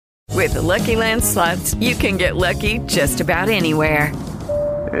With the Lucky Land Slots, you can get lucky just about anywhere.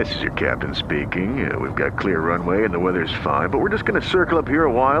 This is your captain speaking. We've got clear runway and the weather's fine, but we're just going to circle up here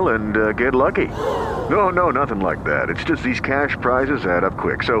a while and get lucky. No, nothing like that. It's just these cash prizes add up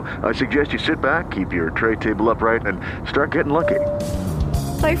quick. So I suggest you sit back, keep your tray table upright, and start getting lucky.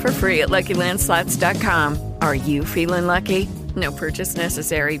 Play for free at LuckyLandSlots.com. Are you feeling lucky? No purchase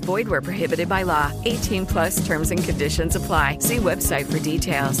necessary. Void where prohibited by law. 18 plus terms and conditions apply. See website for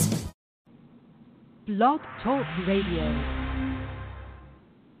details. Blog Talk Radio.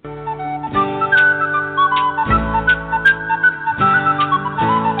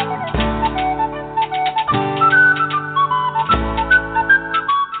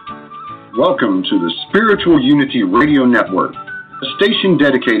 Welcome to the Spiritual Unity Radio Network, a station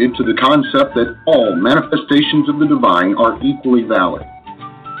dedicated to the concept that all manifestations of the divine are equally valid.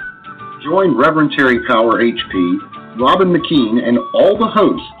 Join Reverend Terry Power HP, Robin McKean, and all the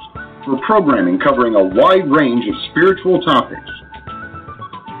hosts for programming covering a wide range of spiritual topics,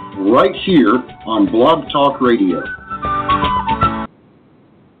 right here on Blog Talk Radio.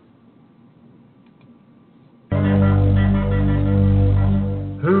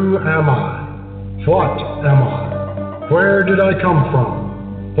 Who am I? What am I? Where did I come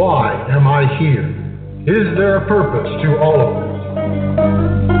from? Why am I here? Is there a purpose to all of this?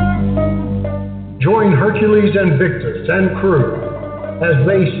 Join Hercules, Invictus, and crew as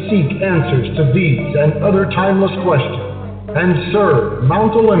they seek answers to these and other timeless questions and serve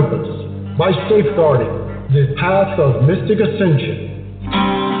Mount Olympus by safeguarding the path of mystic ascension.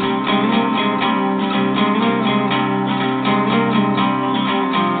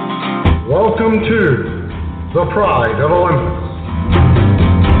 Welcome to the Pride of Olympus.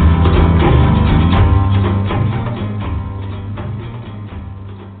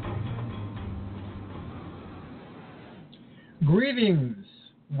 Greetings.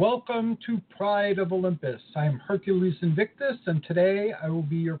 Welcome to Pride of Olympus. I'm Hercules Invictus, and today I will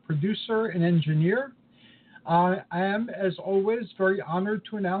be your producer and engineer. I am, as always, very honored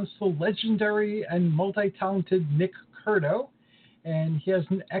to announce the legendary and multi-talented Nick Curto, and he has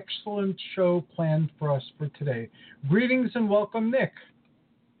an excellent show planned for us for today. Greetings and welcome, Nick.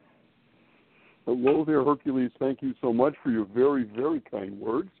 Hello there, Hercules. Thank you so much for your very, very kind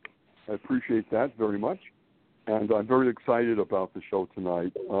words. I appreciate that very much, and I'm very excited about the show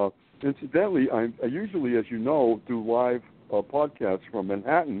tonight. Incidentally, I usually, as you know, do live podcasts from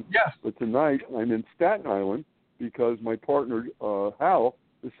Manhattan. Yes. But tonight I'm in Staten Island because my partner, Hal,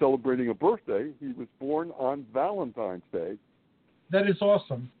 is celebrating a birthday. He was born on Valentine's Day. That is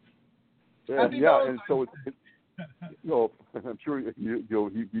awesome. And so I'm sure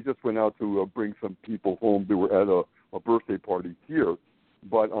he just went out to bring some people home. They were at a birthday party here,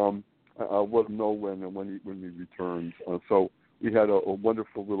 but I'll let him know when he returns. So we had a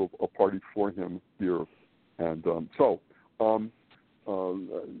wonderful little party for him here, and so again,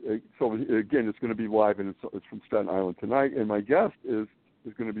 it's going to be live, and it's from Staten Island tonight. And my guest is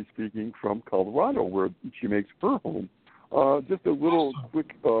going to be speaking from Colorado, where she makes her home. Just a little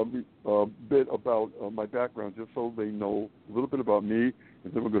quick bit about my background, just so they know a little bit about me,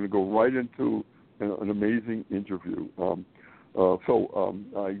 and then we're going to go right into an amazing interview. I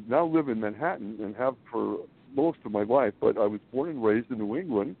now live in Manhattan and have for most of my life, but I was born and raised in New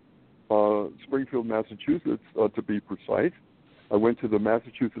England, Springfield, Massachusetts, to be precise. I went to the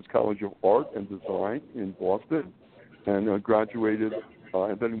Massachusetts College of Art and Design in Boston and graduated,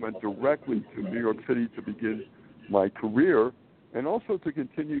 and then went directly to New York City to begin my career, and also to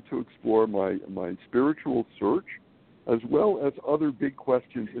continue to explore my spiritual search, as well as other big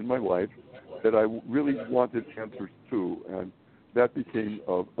questions in my life that I really wanted answers to, and that became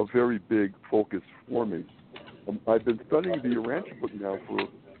a very big focus for me. I've been studying the Urantia book now for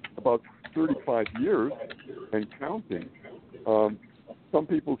about 35 years and counting. Some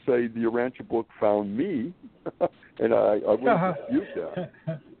people say the Urantia book found me, and I wouldn't dispute that.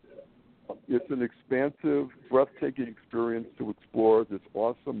 It's an expansive, breathtaking experience to explore this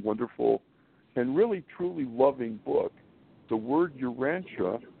awesome, wonderful, and really, truly loving book. The word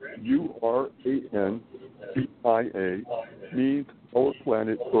Urantia, Urantia, means our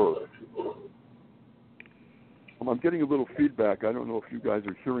planet Earth. I'm getting a little feedback. I don't know if you guys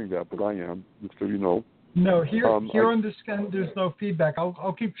are hearing that, but I am, just so you know. No, here on this end, there's no feedback.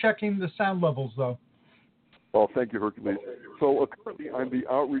 I'll keep checking the sound levels, though. Oh, thank you, Hercules. So currently I'm the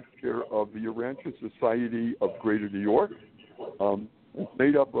outreach chair of the Urantia Society of Greater New York. It's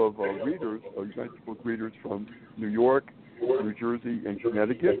made up of readers, Urantia book readers from New York, New Jersey, and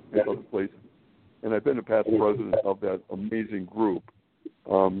Connecticut, and other places. And I've been a past president of that amazing group.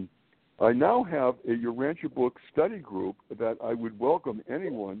 I now have a Urantia book study group that I would welcome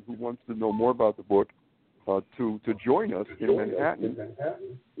anyone who wants to know more about the book to join us in Manhattan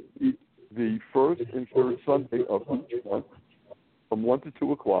the first and third Sunday of each month from 1 to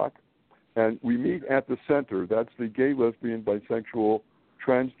 2 o'clock. And we meet at the center. That's the Gay, Lesbian, Bisexual,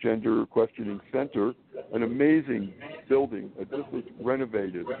 Transgender Questioning Center, an amazing building. It just was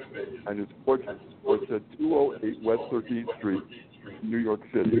renovated, and it's at 208 West 13th Street, New York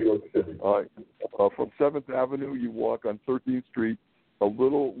City. From 7th Avenue, you walk on 13th Street a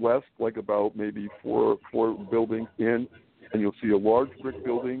little west, like about maybe four buildings in, and you'll see a large brick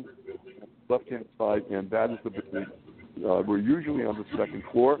building left-hand side, and that is the building. We're usually on the second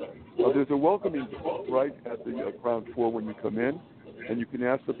floor. There's a welcoming right at the ground floor when you come in, and you can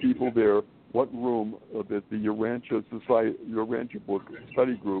ask the people there what room that the Urantia book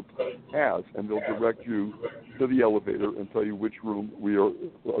study group has, and they'll direct you to the elevator and tell you which room we are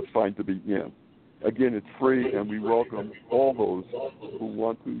assigned to be in. Again, it's free, and we welcome all those who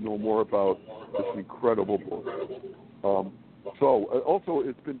want to know more about this incredible book. Also,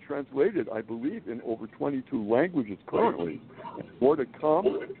 it's been translated, I believe, in over 22 languages currently. More to come,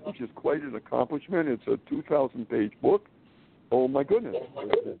 which is quite an accomplishment. It's a 2,000-page book. Oh, my goodness.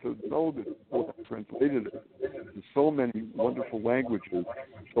 To know that people have translated it in so many wonderful languages,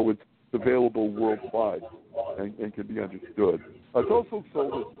 so it's available worldwide and can be understood. It's also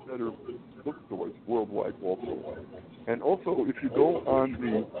sold at better bookstores worldwide also. And also, if you go on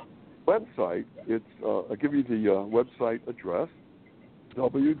the website, it's I'll give you the website address,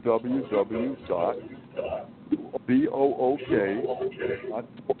 www.book.org,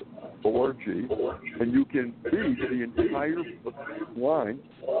 and you can read the entire book line,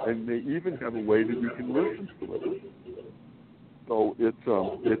 and they even have a way that you can listen to it. So it's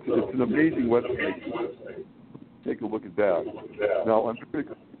an amazing website. Take a look at that. Now, I'm very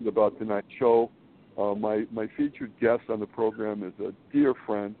excited about tonight's show. My featured guest on the program is a dear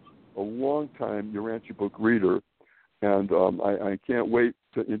friend, a long-time Urantia book reader, and I can't wait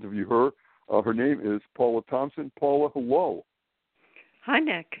to interview her. Her name is Paula Thompson. Paula, hello. Hi,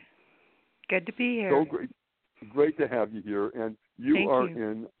 Nick. Good to be here. So great to have you here. And you are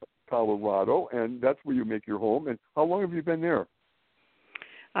in Colorado, and that's where you make your home. And how long have you been there?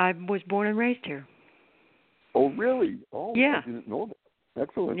 I was born and raised here. Oh, really? Oh, yeah. I didn't know that.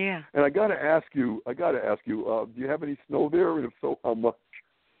 Excellent. Yeah. And I got to ask you, do you have any snow there? And if so, how much?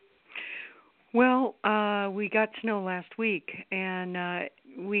 Well, we got snow last week, and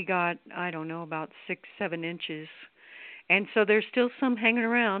we got, about 6-7 inches. And so there's still some hanging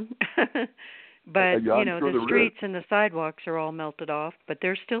around. But, the streets and the sidewalks are all melted off, but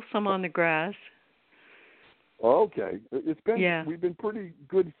there's still some on the grass. Okay. We've been pretty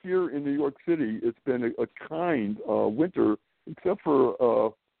good here in New York City. It's been a kind winter, except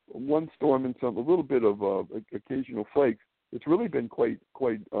for one storm and a little bit of occasional flakes. It's really been quite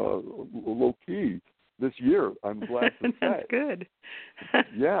low key this year. I'm glad to say. That's good.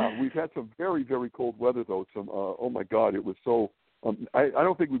 Yeah, we've had some very, very cold weather though. Some oh my God, it was so. I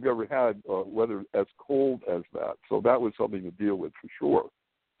don't think we've ever had weather as cold as that. So that was something to deal with for sure.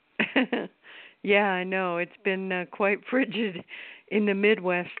 Yeah, I know. It's been quite frigid in the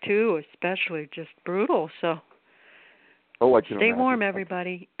Midwest too, especially just brutal. So. Oh, I can stay imagine. Warm,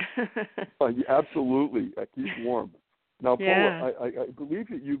 everybody. Absolutely, keep warm. Now, Paula, I believe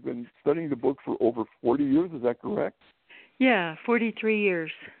that you've been studying the book for over 40 years. Is that correct? Yeah, 43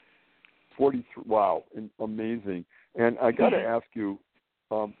 years. 43. Wow, amazing. And I got to ask you,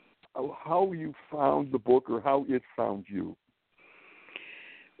 how you found the book or how it found you.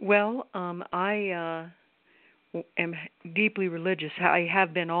 Well, I am deeply religious. I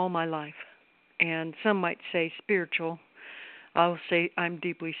have been all my life, and some might say spiritual. I'll say I'm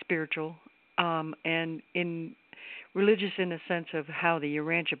deeply spiritual, and religious in the sense of how the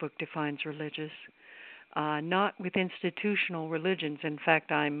Urantia book defines religious, not with institutional religions. In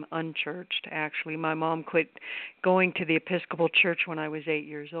fact, I'm unchurched, actually. My mom quit going to the Episcopal Church when I was 8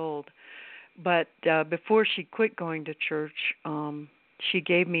 years old. But before she quit going to church, she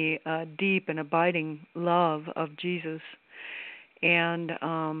gave me a deep and abiding love of Jesus and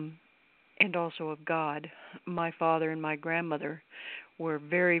also of God. My father and my grandmother were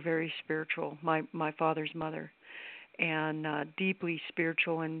very, very spiritual, my father's mother, and deeply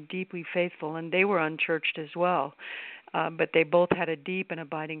spiritual and deeply faithful, and they were unchurched as well, but they both had a deep and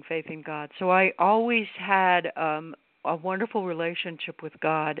abiding faith in God. So I always had a wonderful relationship with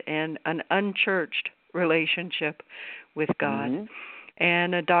God and an unchurched relationship with God,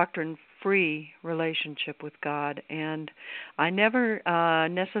 and a doctrine-free relationship with God. And I never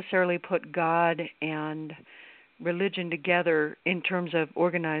necessarily put God and religion together in terms of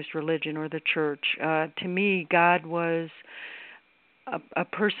organized religion or the church. To me, God was a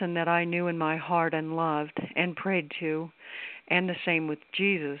person that I knew in my heart and loved and prayed to, and the same with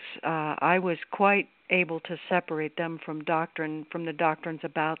Jesus. I was quite able to separate them from the doctrines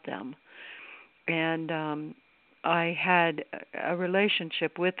about them. And I had a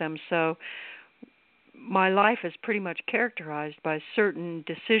relationship with them. So my life is pretty much characterized by certain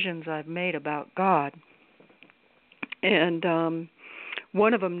decisions I've made about God. And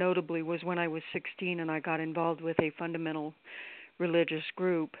one of them notably was when I was 16 and I got involved with a fundamental religious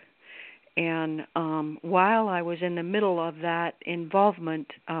group. And while I was in the middle of that involvement,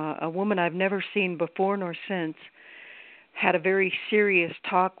 a woman I've never seen before nor since had a very serious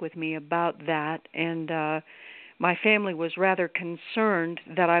talk with me about that. And my family was rather concerned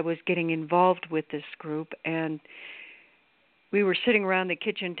that I was getting involved with this group. And we were sitting around the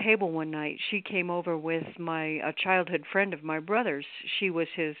kitchen table one night. She came over with a childhood friend of my brother's. She was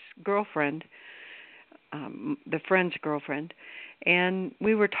his girlfriend, the friend's girlfriend. And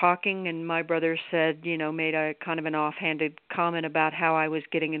we were talking, and my brother said, made a kind of an offhanded comment about how I was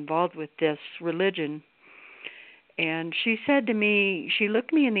getting involved with this religion. And she said to me, she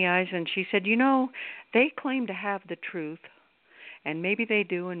looked me in the eyes and she said, they claim to have the truth, and maybe they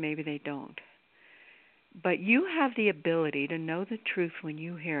do and maybe they don't. But you have the ability to know the truth when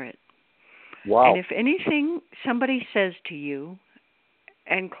you hear it. Wow. And if anything somebody says to you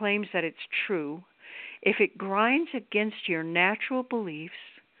and claims that it's true, if it grinds against your natural beliefs,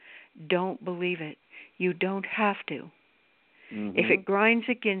 don't believe it. You don't have to. Mm-hmm. If it grinds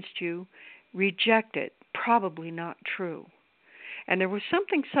against you, reject it. Probably not true. And there was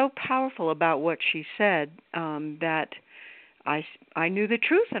something so powerful about what she said that I knew the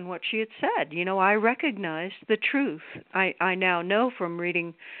truth in what she had said. I recognized the truth. I now know from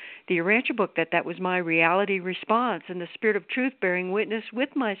reading the Urantia book that was my reality response, and the Spirit of Truth bearing witness with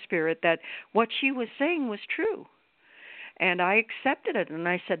my spirit that what she was saying was true. And I accepted it, and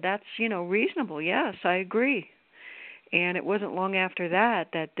I said, that's, reasonable. Yes, I agree. And it wasn't long after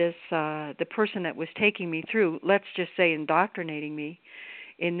that this the person that was taking me through, let's just say indoctrinating me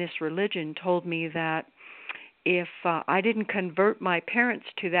in this religion, told me that if I didn't convert my parents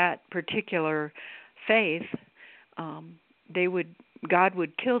to that particular faith, God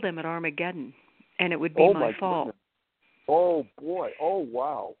would kill them at Armageddon, and it would be my fault. Goodness. Oh boy! Oh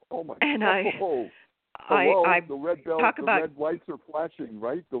wow! Oh my! And the red lights are flashing,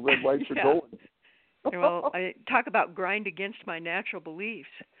 right? The red lights are going. Well, I talk about grind against my natural beliefs.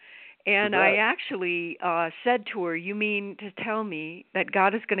 And Correct. I actually said to her, you mean to tell me that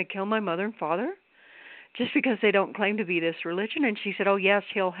God is going to kill my mother and father just because they don't claim to be this religion? And she said, oh, yes,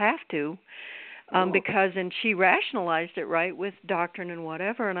 he'll have to. Because, and she rationalized it, right, with doctrine and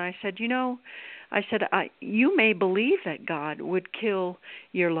whatever. And I said, you may believe that God would kill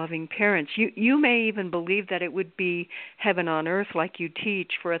your loving parents. You may even believe that it would be heaven on earth like you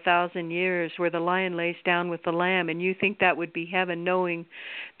teach for 1,000 years where the lion lays down with the lamb, and you think that would be heaven, knowing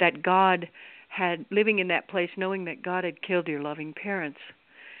that God living in that place, knowing that God had killed your loving parents.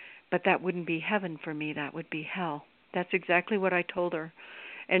 But that wouldn't be heaven for me. That would be hell. That's exactly what I told her.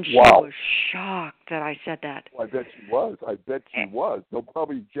 And she was shocked that I said that. Well, I bet she was. No,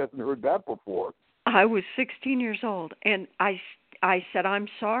 probably she hasn't heard that before. I was 16 years old, and I said, I'm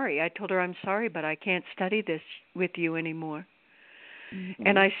sorry. I told her, I'm sorry, but I can't study this with you anymore. Mm-hmm.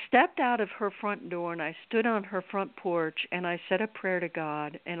 And I stepped out of her front door, and I stood on her front porch, and I said a prayer to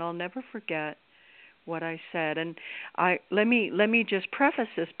God, and I'll never forget what I said. And let me just preface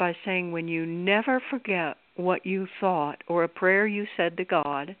this by saying, when you never forget what you thought or a prayer you said to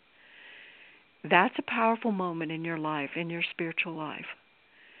God, that's a powerful moment in your life, in your spiritual life.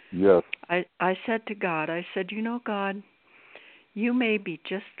 Yes. I said to God, God, you may be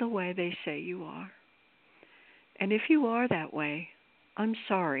just the way they say you are. And if you are that way, I'm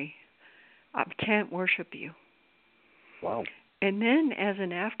sorry. I can't worship you. Wow. And then as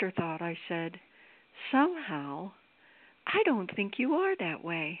an afterthought, I said, somehow, I don't think you are that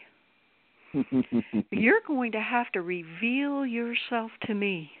way. You're going to have to reveal yourself to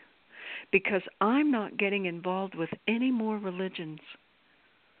me, because I'm not getting involved with any more religions.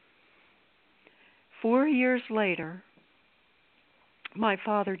 4 years later, my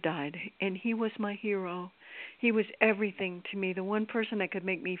father died, and he was my hero. He was everything to me, the one person that could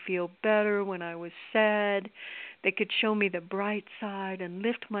make me feel better when I was sad, that could show me the bright side and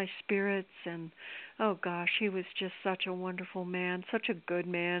lift my spirits. And, oh gosh, he was just such a wonderful man, such a good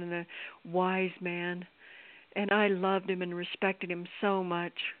man and a wise man. And I loved him and respected him so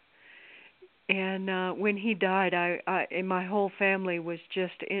much. And when he died, and my whole family was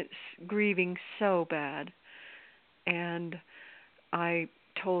just grieving so bad. And I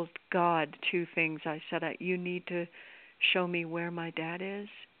told God two things. I said, you need to show me where my dad is,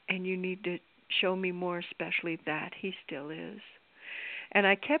 and you need to show me more especially that he still is. And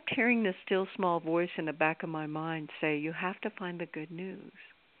I kept hearing this still small voice in the back of my mind say, you have to find the good news.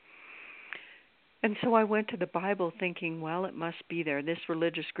 And so I went to the Bible thinking, well, it must be there. This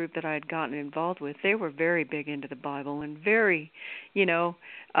religious group that I had gotten involved with, they were very big into the Bible and very,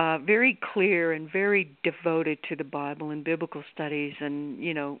 very clear and very devoted to the Bible and biblical studies and,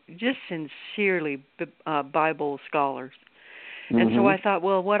 just sincerely Bible scholars. Mm-hmm. And so I thought,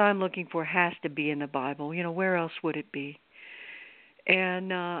 well, what I'm looking for has to be in the Bible. Where else would it be?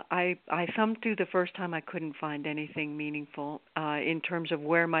 And I thumbed through the first time. I couldn't find anything meaningful in terms of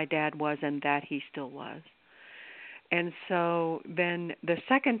where my dad was and that he still was. And so then the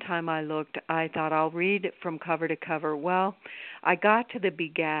second time I looked, I thought I'll read from cover to cover. Well, I got to the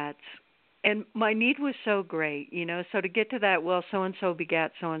begats, and my need was so great, so to get to that, well, so-and-so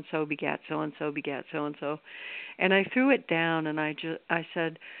begat, so-and-so begat, so-and-so begat, so-and-so. And I threw it down, and I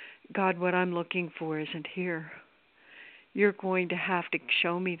said, God, what I'm looking for isn't here. You're going to have to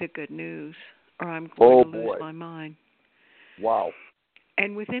show me the good news, or I'm going to lose my mind. Wow.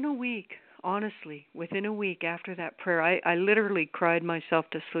 And within a week, honestly, within a week after that prayer, I literally cried myself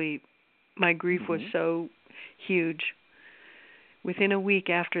to sleep. My grief was so huge. Within a week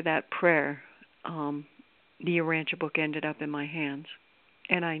after that prayer, the Urantia book ended up in my hands,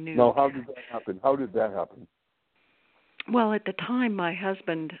 and I knew. Now, how did that happen? Well, at the time, my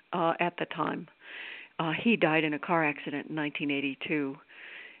husband, he died in a car accident in 1982,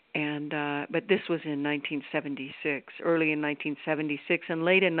 but this was in 1976, early in 1976, and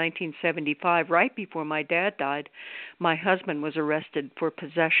late in 1975, right before my dad died, my husband was arrested for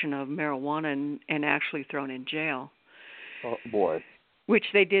possession of marijuana and actually thrown in jail. Oh, boy. Which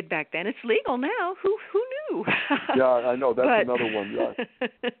they did back then. It's legal now. Who knew? Yeah, I know. That's another one. Yeah.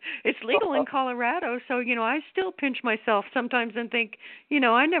 It's legal in Colorado, so, I still pinch myself sometimes and think,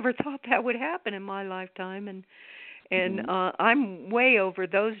 I never thought that would happen in my lifetime. And I'm way over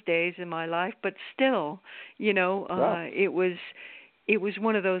those days in my life, but still, it was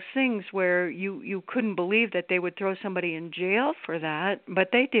one of those things where you couldn't believe that they would throw somebody in jail for that, but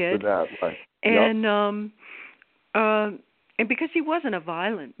they did. For that, right. And and because he wasn't a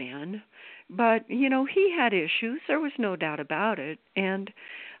violent man, but, he had issues. There was no doubt about it. And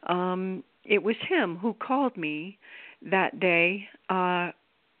it was him who called me that day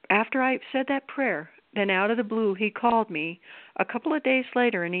after I said that prayer. Then out of the blue, he called me a couple of days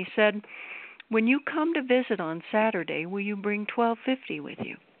later, and he said, when you come to visit on Saturday, will you bring $12.50 with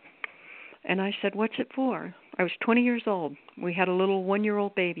you? And I said, what's it for? I was 20 years old. We had a little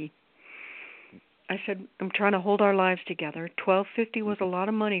 1-year-old baby. I said, I'm trying to hold our lives together. $12.50 was a lot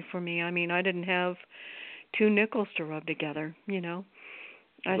of money for me. I mean, I didn't have 2 nickels to rub together,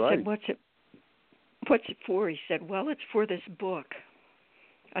 I said, what's it for? He said, well, it's for this book.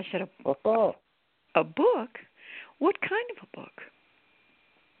 I said, a book? What kind of a book?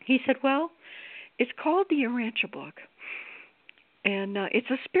 He said, well, it's called the Urantia book. And it's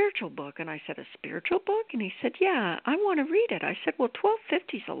a spiritual book. And I said, a spiritual book? And he said, yeah, I want to read it. I said, well,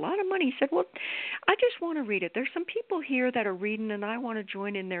 $12.50 is a lot of money. He said, well, I just want to read it. There's some people here that are reading, and I want to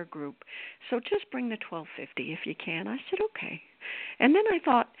join in their group. So just bring the $12.50 if you can. I said, okay. And then I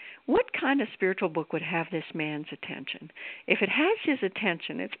thought, what kind of spiritual book would have this man's attention? If it has his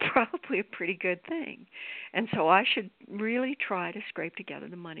attention, it's probably a pretty good thing. And so I should really try to scrape together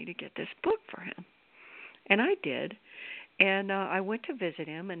the money to get this book for him. And I did. And I went to visit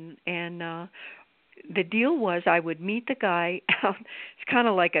him, and the deal was I would meet the guy out. It's kind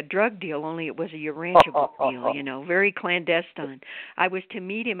of like a drug deal, only it was a Urantia book deal, very clandestine. I was to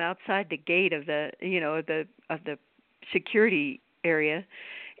meet him outside the gate of the security area,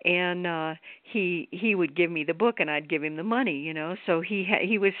 and he would give me the book, and I'd give him the money, So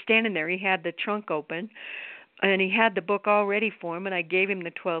he was standing there. He had the trunk open. And he had the book all ready for him, and I gave him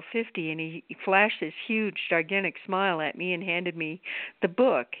the $12.50, and he flashed this huge, gigantic smile at me and handed me the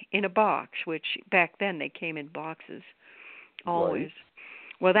book in a box, which back then they came in boxes, always. Right.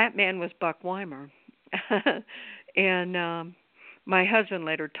 Well, that man was Buck Weimer, and my husband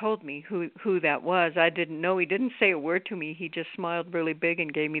later told me who that was. I didn't know. He didn't say a word to me. He just smiled really big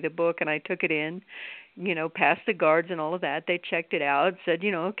and gave me the book, and I took it in. Past the guards and all of that. They checked it out, said,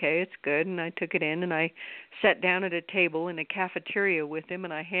 okay, it's good. And I took it in, and I sat down at a table in a cafeteria with him,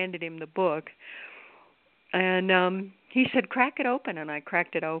 and I handed him the book. And he said, crack it open. And I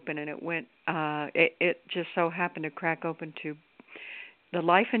cracked it open, and it went, it just so happened to crack open to The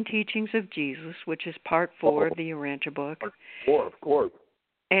Life and Teachings of Jesus, which is part 4 of the Urantia book. Part 4, of course.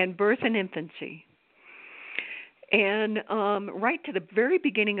 And Birth and Infancy. And right to the very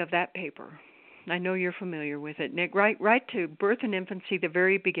beginning of that paper, I know you're familiar with it, Nick, right to Birth and Infancy, the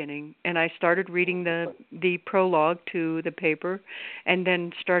very beginning, and I started reading the prologue to the paper and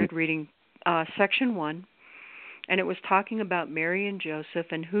then started reading section 1, and it was talking about Mary and Joseph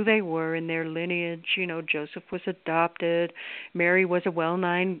and who they were in their lineage. You know, Joseph was adopted. Mary was a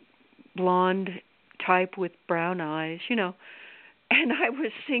well-known blonde type with brown eyes, you know. And I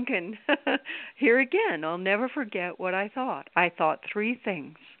was thinking, here again, I'll never forget what I thought. I thought 3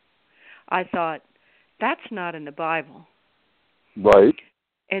 things. I thought, that's not in the Bible. Right.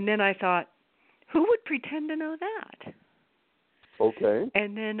 And then I thought, who would pretend to know that? Okay.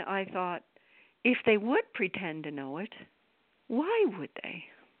 And then I thought, if they would pretend to know it, why would they?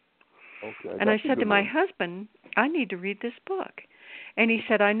 Okay. And I said to my husband, I need to read this book. And he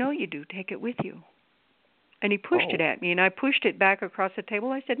said, I know you do. Take it with you. And he pushed it at me, and I pushed it back across the table.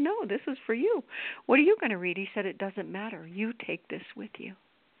 I said, no, this is for you. What are you going to read? He said, it doesn't matter. You take this with you.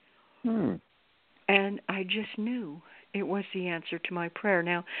 And I just knew it was the answer to my prayer.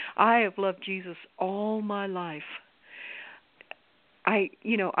 Now, I have loved Jesus all my life. I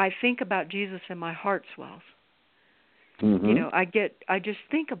think about Jesus and my heart swells. Mm-hmm. You know, I just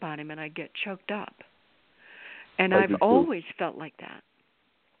think about him and I get choked up. And I've do too. always felt like that.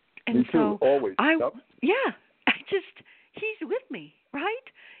 And Me too, so always. Yep. He's with me, right?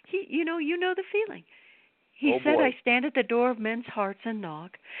 You know the feeling. He said, boy. I stand at the door of men's hearts and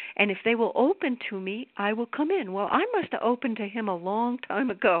knock, and if they will open to me, I will come in. Well, I must have opened to him a long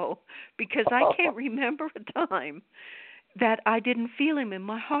time ago, because I can't remember a time that I didn't feel him in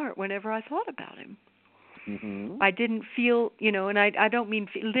my heart whenever I thought about him. Mm-hmm. I didn't feel, and I don't mean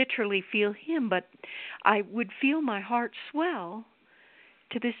literally feel him, but I would feel my heart swell.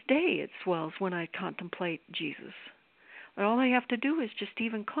 To this day, it swells when I contemplate Jesus. And all I have to do is just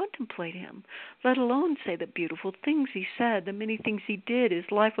even contemplate him, let alone say the beautiful things he said, the many things he did, his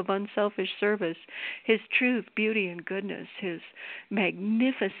life of unselfish service, his truth, beauty, and goodness, his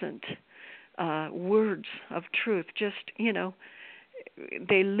magnificent words of truth. Just,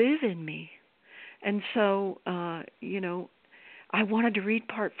 they live in me. And so, I wanted to read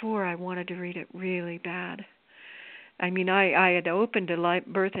part 4. I wanted to read it really bad. I mean, I had opened to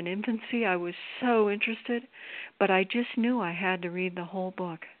Birth and Infancy. I was so interested, but I just knew I had to read the whole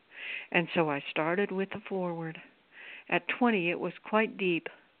book. And so I started with the foreword. At 20, it was quite deep.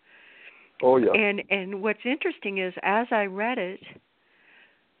 Oh, yeah. And what's interesting is, as I read it,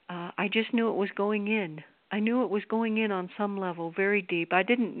 I just knew it was going in. I knew it was going in on some level, very deep. I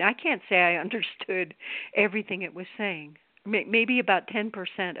can't say I understood everything it was saying. Maybe about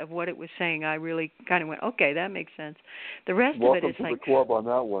 10% of what it was saying, I really kind of went, okay, that makes sense. The rest of it is Welcome like... to the club on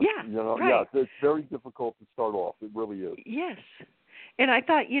that one. Yeah, right. Yeah, it's very difficult to start off. It really is. Yes. And I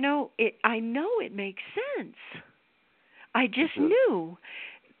thought, I know it makes sense. I just knew.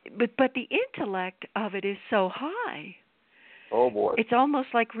 But the intellect of it is so high. Oh, boy. It's almost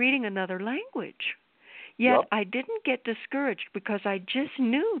like reading another language. Yet I didn't get discouraged because I just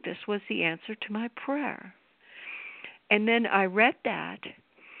knew this was the answer to my prayer. And then I read that.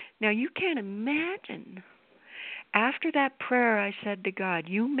 Now, you can't imagine. After that prayer, I said to God,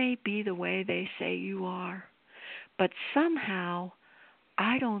 you may be the way they say you are, but somehow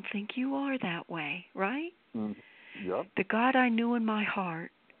I don't think you are that way, right? Yep. The God I knew in my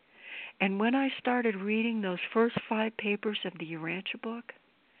heart. And when I started reading those first 5 papers of the Urantia book,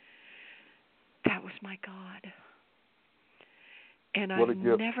 that was my God. And I've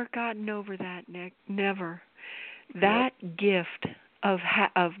never gotten over that, Nick. Never. That gift of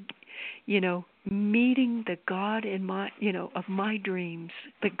meeting the God in my, of my dreams,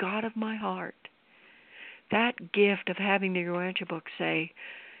 the God of my heart. That gift of having the Urantia book say,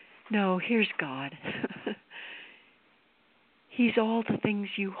 no, here's God. He's all the things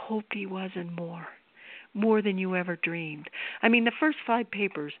you hoped he was and more than you ever dreamed. I mean, the first 5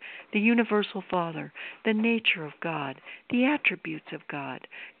 papers, the universal Father, the nature of God, the attributes of God,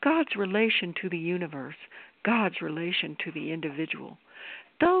 God's relation to the universe, God's relation to the individual.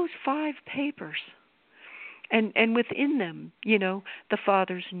 Those 5 papers. And within them, the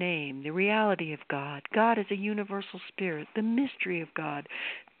Father's name, the reality of God, God as a universal spirit, the mystery of God,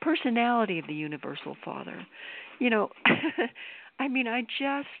 personality of the universal Father. I mean, I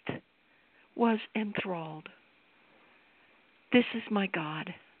just was enthralled. This is my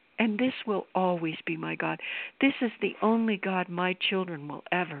God, and this will always be my God. This is the only God my children will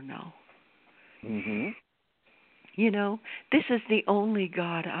ever know. Mm-hmm. This is the only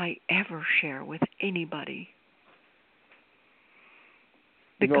God I ever share with anybody.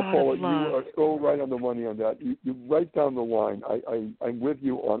 The God Paula, of love. you are so right on the money on that. You right down the line. I'm with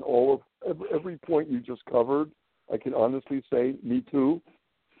you on all of every point you just covered. I can honestly say, me too.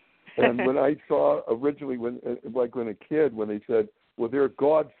 And when I saw originally, when a kid, when they said, well, they're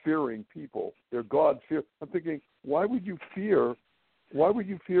God-fearing people, they're God-fearing, I'm thinking, why would you fear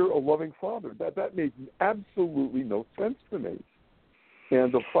a loving Father? That made absolutely no sense to me.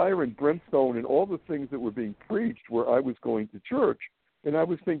 And the fire and brimstone and all the things that were being preached where I was going to church, and I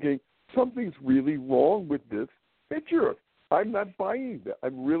was thinking, something's really wrong with this picture. I'm not buying that.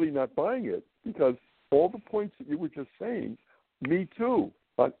 I'm really not buying it, because all the points that you were just saying, me too,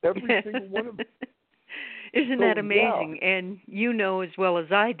 on every single one of them. Isn't that amazing? Yeah. And you know as well as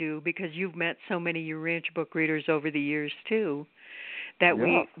I do, because you've met so many Urantia book readers over the years too, that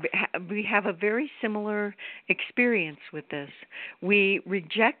we have a very similar experience with this. We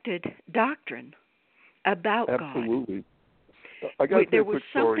rejected doctrine about God. Absolutely. There was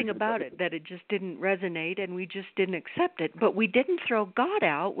something about it that it just didn't resonate, and we just didn't accept it. But we didn't throw God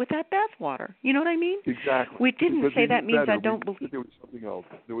out with that bathwater. You know what I mean? Exactly. We didn't say that means better. I don't believe. There was something else.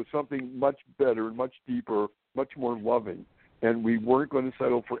 There was something much better, much deeper, much more loving, and we weren't going to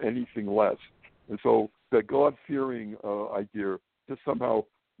settle for anything less. And so the God-fearing idea, just somehow,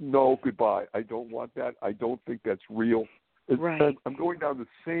 no, goodbye. I don't want that. I don't think that's real. Right. I'm going down the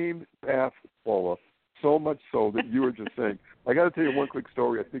same path, Paula, so much so that you were just saying. I got to tell you one quick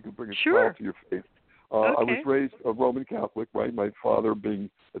story. I think it'll bring a smile to your face. Okay. I was raised a Roman Catholic, right? My father being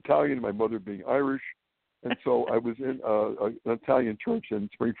Italian, my mother being Irish, and so I was in an Italian church in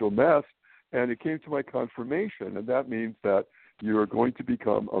Springfield, Mass. And it came to my confirmation, and that means that you're going to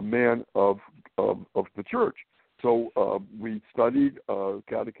become a man of the church. So we studied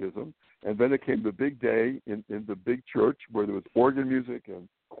catechism, and then it came the big day in the big church where there was organ music and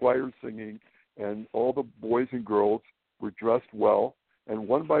choir singing, and all the boys and girls were dressed well. And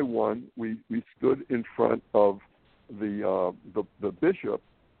one by one, we stood in front of the bishop,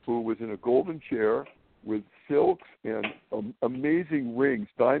 who was in a golden chair with silks and amazing rings,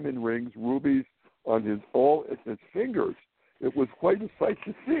 diamond rings, rubies on his fingers. It was quite a sight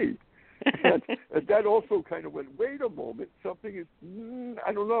to see. And that also kind of went, wait a moment, something is,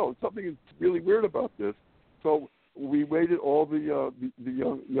 I don't know, something is really weird about this. So we waited. All the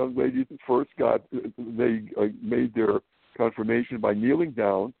young ladies first they made their confirmation by kneeling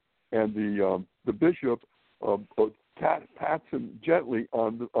down, and the bishop pats him gently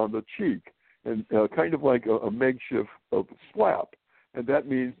on the cheek, and kind of like a makeshift slap, and that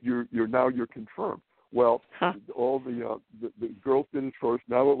means you're confirmed. Well, all the girls did it first.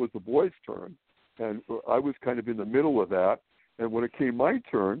 Now it was the boys' turn, and I was kind of in the middle of that. And when it came my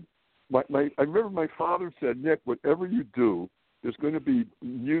turn, I remember my father said, Nick, whatever you do, there's going to be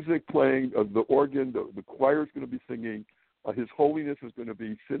music playing, the organ, the choir is going to be singing. His Holiness is going to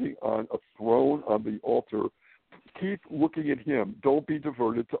be sitting on a throne on the altar. Keep looking at him. Don't be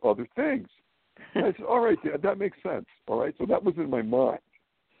diverted to other things. And I said, all right, Dad, that makes sense. All right, so that was in my mind.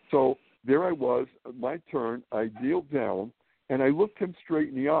 So there I was, my turn. I kneeled down, and I looked him straight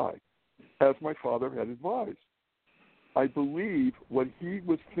in the eye, as my father had advised. I believe what he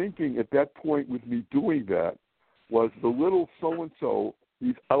was thinking at that point with me doing that was, the little so-and-so,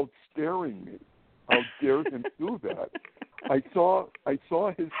 he's out staring me. How dare him do that? I saw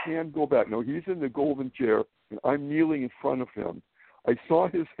his hand go back. No, he's in the golden chair, and I'm kneeling in front of him. I saw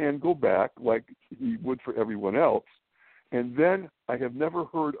his hand go back like he would for everyone else. And then I have never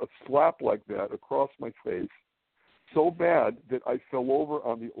heard a slap like that across my face, so bad that I fell over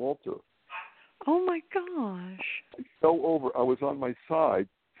on the altar. Oh, my gosh. I fell over. I was on my side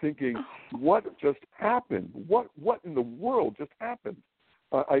thinking, what just happened? What in the world just happened?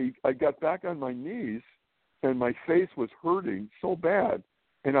 I got back on my knees, and my face was hurting so bad,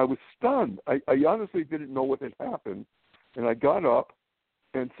 and I was stunned. I honestly didn't know what had happened, and I got up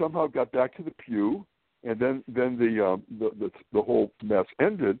and somehow got back to the pew, and then the whole mess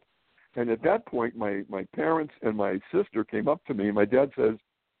ended. And at that point, my parents and my sister came up to me, and my dad says,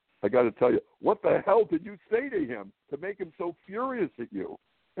 I got to tell you, what the hell did you say to him to make him so furious at you?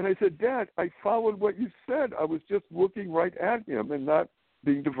 And I said, Dad, I followed what you said. I was just looking right at him and not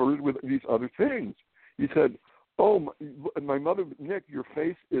being diverted with these other things. He said, oh, my mother, Nick, your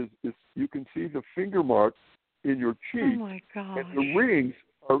face is you can see the finger marks in your cheek. Oh, my gosh. And the rings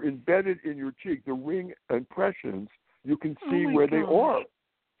are embedded in your cheek. The ring impressions, you can see where they are.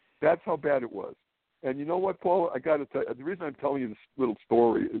 That's how bad it was. And you know what, Paula? I got to tell you, the reason I'm telling you this little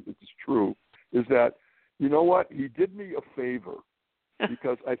story, it's true, is that, you know what? He did me a favor,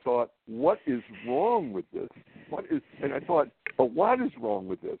 because I thought, what is wrong with this? And I thought, a lot is wrong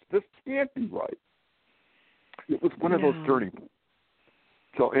with this. This can't be right. It was one of those turning points.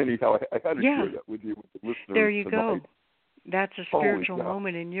 So anyhow, I had to share that with you, with the listeners. There you tonight. go. That's a spiritual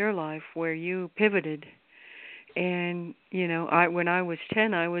moment in your life where you pivoted And, when I was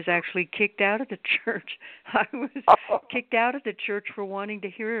 10, I was actually kicked out of the church. I was kicked out of the church for wanting to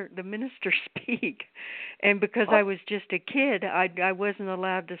hear the minister speak. And because I was just a kid, I wasn't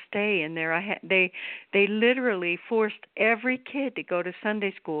allowed to stay in there. They literally forced every kid to go to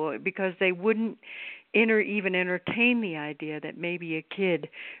Sunday school because they wouldn't even entertain the idea that maybe a kid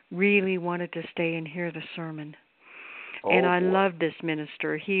really wanted to stay and hear the sermon. And I loved this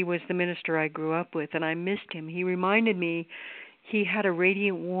minister. He was the minister I grew up with, and I missed him. He reminded me, he had a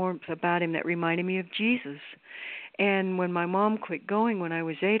radiant warmth about him that reminded me of Jesus. And when my mom quit going when I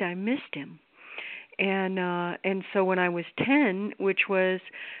was 8, I missed him. And so when I was 10, which was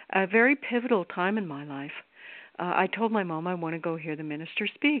a very pivotal time in my life, I told my mom I want to go hear the minister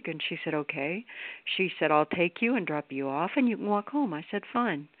speak. And she said, okay. She said, I'll take you and drop you off, and you can walk home. I said,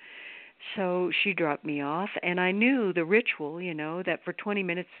 fine. So she dropped me off, and I knew the ritual, that for 20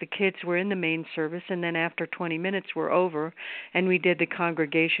 minutes the kids were in the main service, and then after 20 minutes we're over, and we did the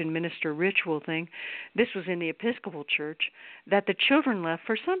congregation minister ritual thing. This was in the Episcopal Church, that the children left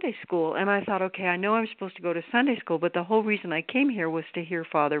for Sunday school. And I thought, okay, I know I'm supposed to go to Sunday school, but the whole reason I came here was to hear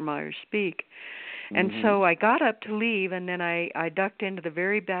Father Myers speak. And so I got up to leave, and then I ducked into the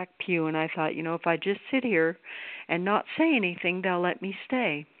very back pew, and I thought, if I just sit here and not say anything, they'll let me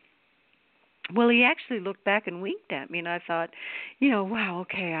stay. Well, he actually looked back and winked at me, and I thought, wow,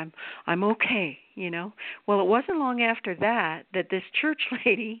 okay, I'm okay, Well, it wasn't long after that this church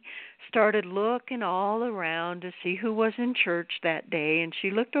lady started looking all around to see who was in church that day, and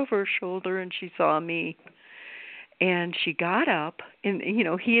she looked over her shoulder and she saw me. And she got up, and,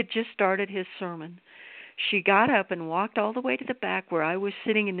 he had just started his sermon. She got up and walked all the way to the back where I was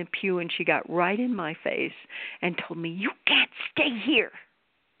sitting in the pew, and she got right in my face and told me, you can't stay here.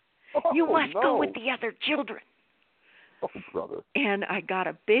 You must go with the other children. Oh, brother. And I got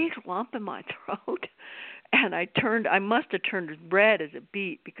a big lump in my throat, and I must have turned red as a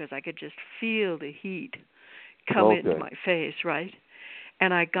beet because I could just feel the heat come into my face, right?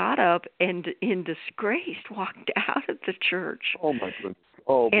 And I got up and, in disgrace, walked out of the church. Oh, my goodness.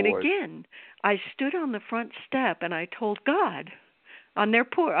 Oh, boy. And again, I stood on the front step, and I told God, on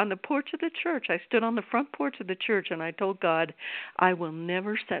the porch of the church. I stood on the front porch of the church, and I told God, I will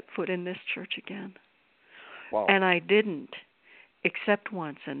never set foot in this church again. Wow. And I didn't, except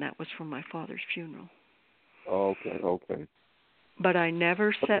once, and that was for my father's funeral. Okay. But I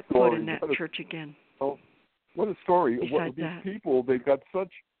never set foot in that church again. Oh, what a story. These people, they've got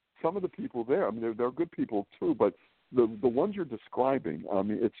some of the people there, I mean, they're good people too, but the ones you're describing, I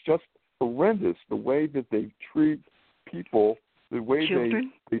mean, it's just horrendous the way that they treat people, the way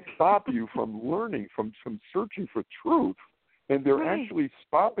they stop you from learning, from searching for truth, and they're actually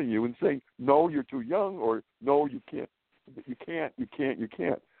stopping you and saying, no, you're too young, or no, you can't.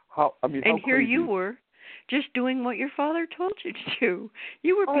 How? I mean, and how here crazy. You were, just doing what your father told you to do.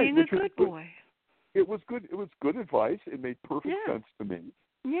 You were being a good boy. It was good. It was good advice. It made perfect sense to me.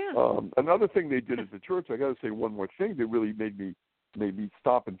 Yeah. Another thing they did at the church, I got to say one more thing that really made me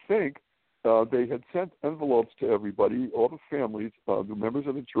stop and think. They had sent envelopes to everybody, all the families, the members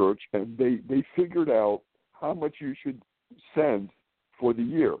of the church, and they figured out how much you should send for the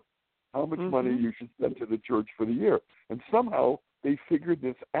year, how much money you should send to the church for the year. And somehow they figured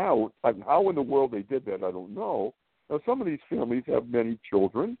this out. How in the world they did that, I don't know. Now, some of these families have many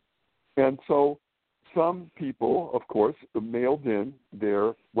children, and so some people, of course, mailed in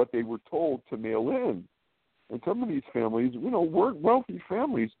what they were told to mail in. And some of these families, weren't wealthy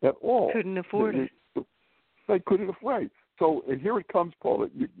families at all. Couldn't afford it. They couldn't afford it. So, and here it comes, Paula.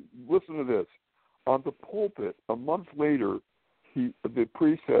 Listen to this. On the pulpit, a month later, the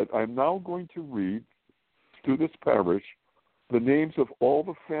priest said, I'm now going to read to this parish the names of all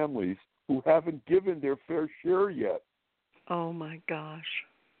the families who haven't given their fair share yet. Oh, my gosh.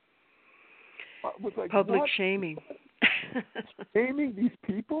 Was like, public what? Shaming. Shaming these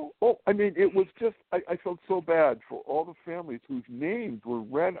people? Oh, I mean, it was just, I felt so bad for all the families whose names were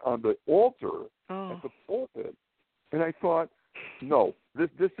read on the altar at the pulpit. And I thought, no, this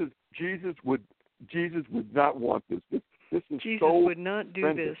is, Jesus would not want this. This is Jesus so would not do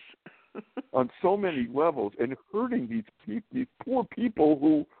horrendous this. on so many levels, and hurting these poor people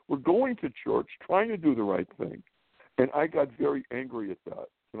who were going to church, trying to do the right thing. And I got very angry at that.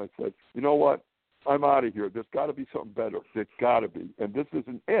 And I said, you know what? I'm out of here. There's got to be something better. There's got to be. And this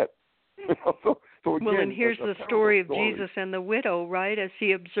isn't it. So again, well, and here's the story of Jesus and the widow, right? As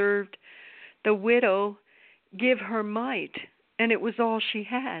he observed the widow give her mite, and it was all she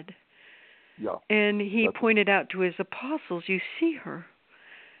had. Yeah. And he pointed out to his apostles, you see her.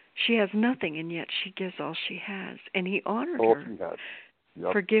 She has nothing, and yet she gives all she has. And he honored her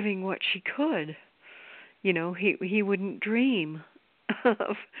for giving what she could. he wouldn't dream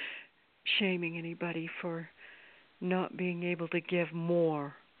of shaming anybody for not being able to give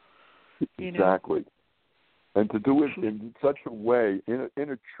more. Exactly. And to do it in such a way, in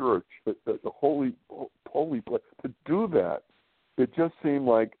a church, the holy place, to do that, it just seemed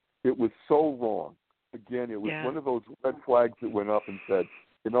like it was so wrong. Again, it was one of those red flags that went up and said,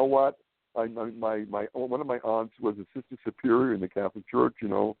 you know what? One of my aunts was a sister superior in the Catholic Church.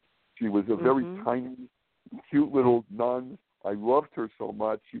 She was a very tiny, cute little nun. I loved her so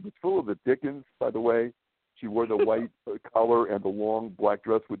much. She was full of the Dickens, by the way. She wore the white collar and the long black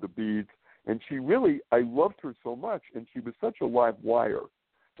dress with the beads. And I loved her so much, and she was such a live wire.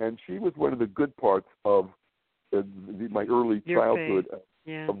 And she was one of the good parts of my early childhood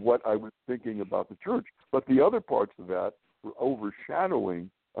of what I was thinking about the church. But the other parts of that were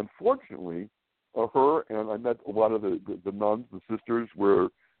overshadowing, unfortunately, her. And I met a lot of the nuns, the sisters, where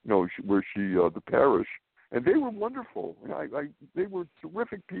she the parish, and they were wonderful. They were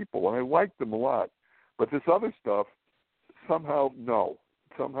terrific people, and I liked them a lot. But this other stuff, somehow no,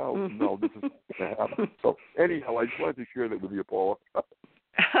 this is going to happen. So anyhow, I just wanted to share that with you, Paula.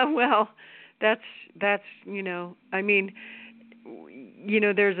 Well, that's there's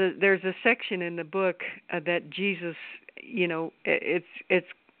a section in the book that Jesus, it's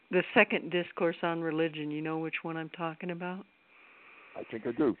the second discourse on religion. You know which one I'm talking about? I think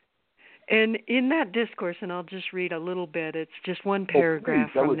I do. And in that discourse, and I'll just read a little bit. It's just one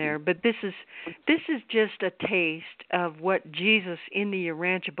paragraph from there, but this is just a taste of what Jesus in the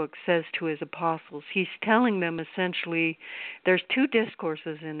Urantia book says to his apostles. He's telling them essentially, there's two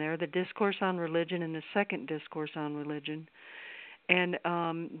discourses in there: the discourse on religion and the second discourse on religion. And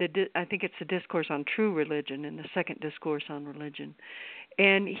I think it's the discourse on true religion and the second discourse on religion.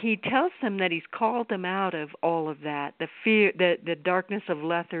 And he tells them that he's called them out of all of that, the fear, the darkness of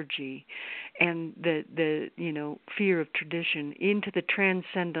lethargy, and the fear of tradition, into the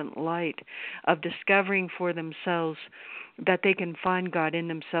transcendent light of discovering for themselves that they can find God in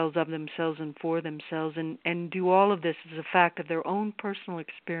themselves, of themselves, and for themselves, and do all of this as a fact of their own personal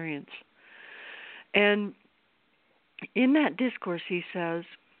experience. And in that discourse, he says,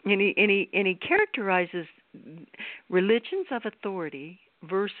 and he characterizes religions of authority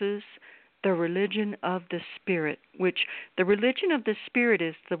versus the religion of the Spirit, which the religion of the Spirit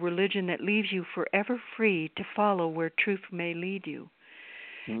is the religion that leaves you forever free to follow where truth may lead you,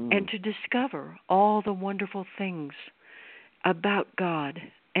 and to discover all the wonderful things about God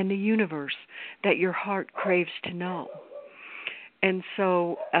and the universe that your heart craves to know. And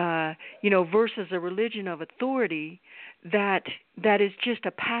so, versus a religion of authority that is just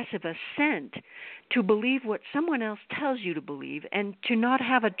a passive assent to believe what someone else tells you to believe, and to not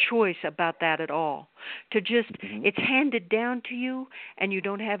have a choice about that at all. To just, it's handed down to you, and you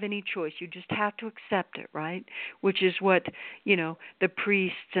don't have any choice. You just have to accept it, right? Which is what, the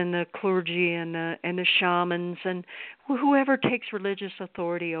priests and the clergy and the shamans and whoever takes religious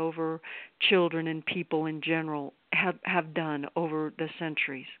authority over children and people in general have done over the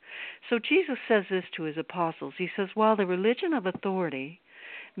centuries. So Jesus says this to his apostles. He says, while the religion of authority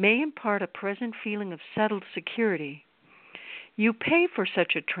may impart a present feeling of settled security, you pay for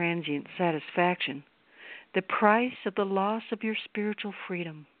such a transient satisfaction the price of the loss of your spiritual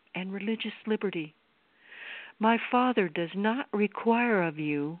freedom and religious liberty. My Father does not require of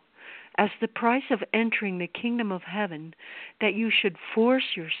you, as the price of entering the kingdom of heaven, that you should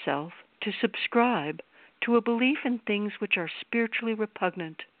force yourself to subscribe to a belief in things which are spiritually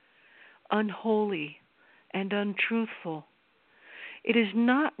repugnant, unholy, and untruthful. It is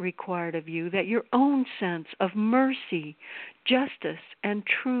not required of you that your own sense of mercy, justice, and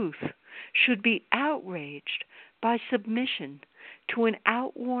truth should be outraged by submission to an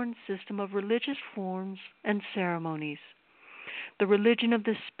outworn system of religious forms and ceremonies. The religion of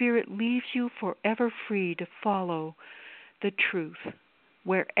the Spirit leaves you forever free to follow the truth,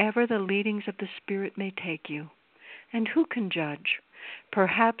 wherever the leadings of the Spirit may take you. And who can judge?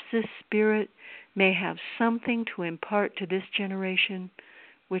 Perhaps this Spirit may have something to impart to this generation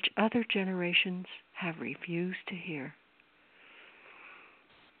which other generations have refused to hear.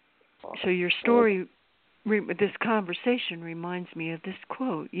 So your story, this conversation reminds me of this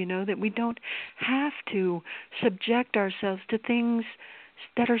quote, that we don't have to subject ourselves to things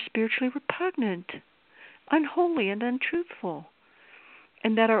that are spiritually repugnant, unholy, and untruthful,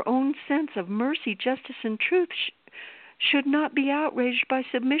 and that our own sense of mercy, justice, and truth should not be outraged by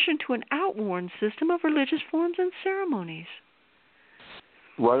submission to an outworn system of religious forms and ceremonies.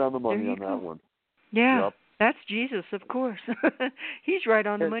 Right on the money on that one. Yeah, yep. That's Jesus, of course. He's right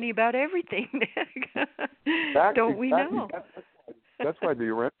on the money about everything. Don't we know? That's why the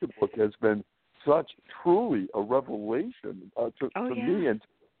Urantia book has been such truly a revelation to yeah. me and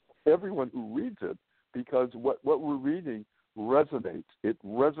everyone who reads it, because what we're reading resonates. It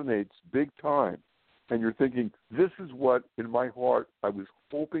resonates big time. And you're thinking, this is what in my heart I was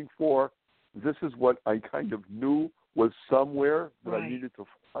hoping for. This is what I kind of knew was somewhere that I needed to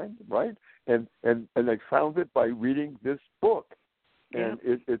find, right? And I found it by reading this book. And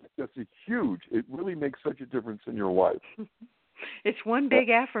it's just it really makes such a difference in your life. It's one big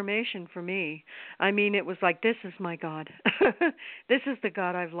affirmation for me. I mean, it was like, this is my God. This is the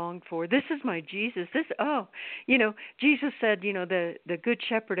God I've longed for. This is my Jesus. Jesus said, the good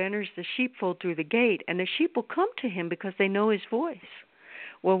shepherd enters the sheepfold through the gate, and the sheep will come to him because they know his voice.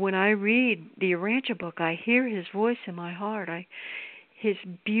 Well, when I read the Urantia book, I hear his voice in my heart, his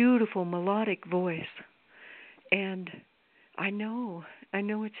beautiful melodic voice, and I know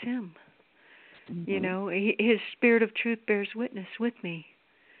it's him. Mm-hmm. His spirit of truth bears witness with me.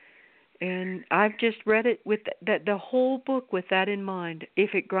 And I've just read it with the whole book with that in mind.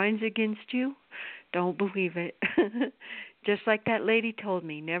 If it grinds against you, don't believe it. Just like that lady told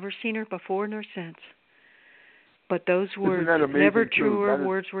me, never seen her before nor since. But those words, never truer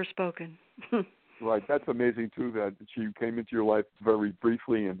words were spoken. Right, that's amazing too. That she came into your life very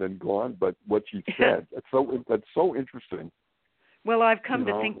briefly and then gone. But what she said, that's so interesting. Well, I've come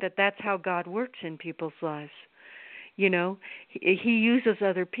to think that that's how God works in people's lives. He uses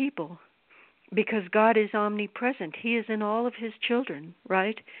other people because God is omnipresent. He is in all of his children,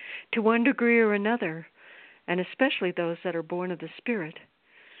 right? To one degree or another, and especially those that are born of the Spirit.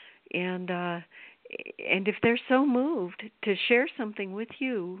 And if they're so moved to share something with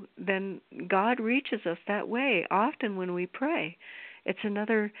you, then God reaches us that way. Often when we pray, it's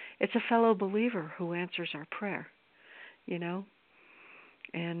a fellow believer who answers our prayer,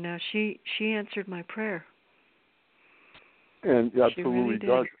 And she answered my prayer. And absolutely really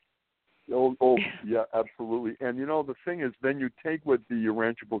does. Oh, yeah, absolutely. And the thing is, then you take what the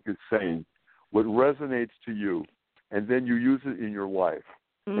Urantia book is saying, what resonates to you, and then you use it in your life.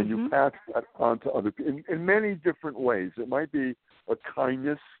 Mm-hmm. And you pass that on to other people in many different ways. It might be a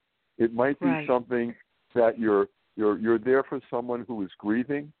kindness. It might be something that you're there for someone who is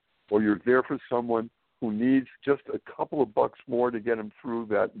grieving, or you're there for someone who needs just a couple of bucks more to get him through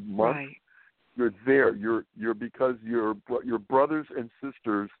that month. Right. You're there. You're because your brothers and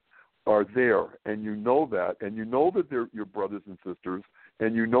sisters are there, and you know that, and you know that they're your brothers and sisters,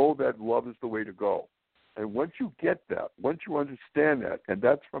 and you know that love is the way to go. And once you get that, once you understand that, and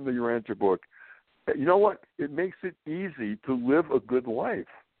that's from the Urantia book, you know what? It makes it easy to live a good life.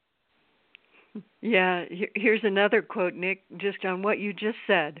 Yeah, here's another quote, Nick, just on what you just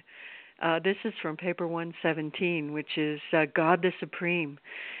said. This is from paper 117, which is God the Supreme.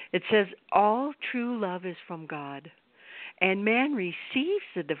 It says, all true love is from God, and man receives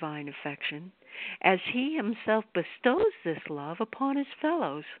the divine affection as he himself bestows this love upon his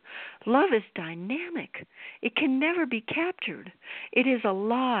fellows. Love is dynamic. It can never be captured. It is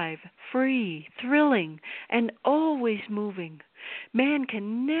alive, free, thrilling, and always moving. Man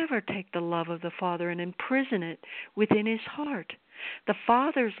can never take the love of the Father and imprison it within his heart. The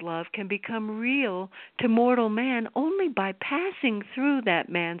Father's love can become real to mortal man only by passing through that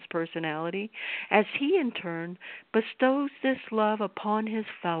man's personality, as he in turn bestows this love upon his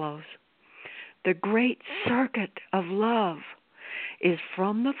fellows. The great circuit of love is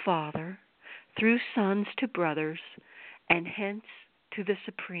from the Father through sons to brothers, and hence to the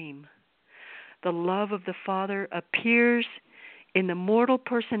Supreme. The love of the Father appears in the mortal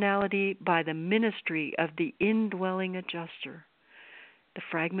personality by the ministry of the indwelling adjuster, the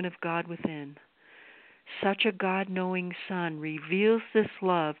fragment of God within. Such a God-knowing Son reveals this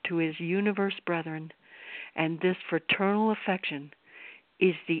love to his universe brethren, and this fraternal affection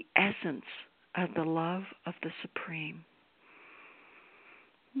is the essence of the love of the Supreme.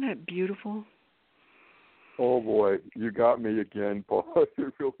 Isn't that beautiful? Oh, boy, you got me again, Paul.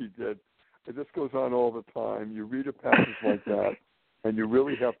 You really did. This goes on all the time. You read a passage like that, and you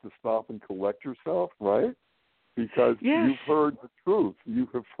really have to stop and collect yourself, right? Because you've heard the truth. You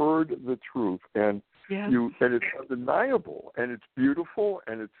have heard the truth, and it's undeniable, and it's beautiful,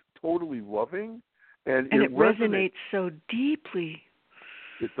 and it's totally loving, and it resonates so deeply.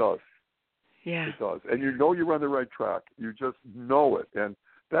 It does. Yeah. It does. And you know you're on the right track. You just know it. And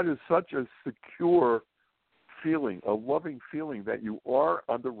that is such a secure feeling, a loving feeling that you are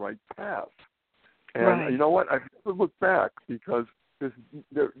on the right path. And you know what? I've never looked back because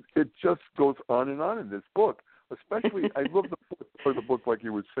it just goes on in this book. Especially, I love the book like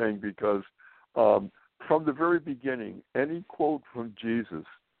you were saying because from the very beginning, any quote from Jesus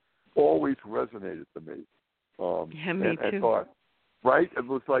always resonated to me. Me too. right? It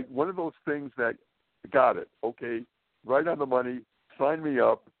was like one of those things that, got it, okay, right on the money, sign me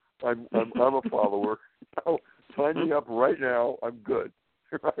up, I'm a follower, sign me up right now, I'm good,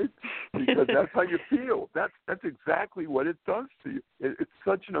 right? Because that's how you feel. That's exactly what it does to you. It's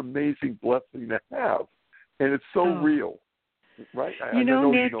such an amazing blessing to have, and it's so real, right? You know,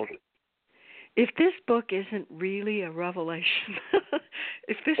 Nick, you know if this book isn't really a revelation,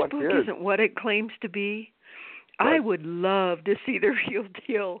 if this book isn't what it claims to be, I would love to see the real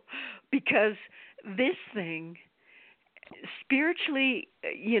deal, because this thing spiritually,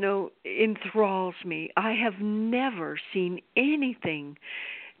 enthralls me. I have never seen anything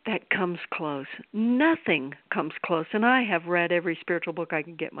that comes close. Nothing comes close. And I have read every spiritual book I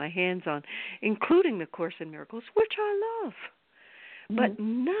can get my hands on, including The Course in Miracles, which I love. But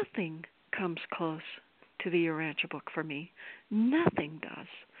nothing comes close to the Urantia book for me. Nothing does.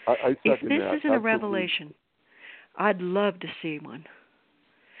 I if this that. isn't a revelation, I'd love to see one.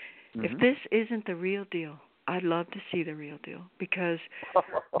 If this isn't the real deal, I'd love to see the real deal, because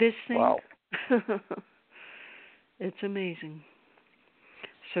this thing, it's amazing.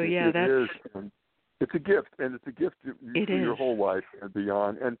 So it's a gift, and it's a gift for your whole life and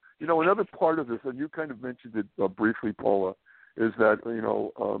beyond. And another part of this, and you kind of mentioned it briefly, Paula, is that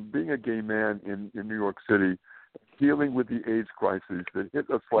being a gay man in New York City, dealing with the AIDS crisis that hit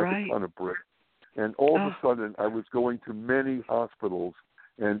us like a ton of bricks, and all of a sudden I was going to many hospitals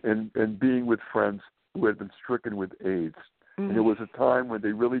and being with friends who had been stricken with AIDS. And it was a time when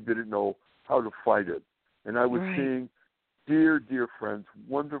they really didn't know how to fight it. And I was seeing dear, dear friends,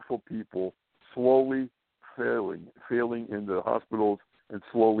 wonderful people, slowly failing in the hospitals and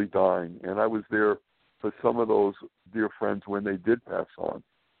slowly dying. And I was there for some of those dear friends when they did pass on.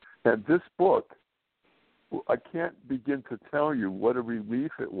 And this book, I can't begin to tell you what a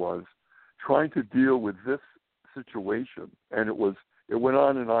relief it was trying to deal with this situation. And it went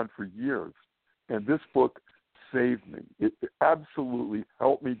on and on for years. And this book saved me. It absolutely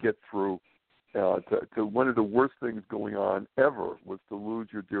helped me get through to one of the worst things going on ever, was to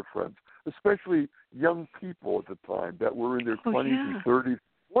lose your dear friends, especially young people at the time that were in their 20s and 30s,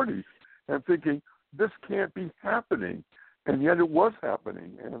 40s, and thinking, this can't be happening. And yet it was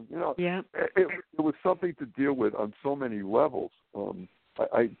happening. And, it was something to deal with on so many levels.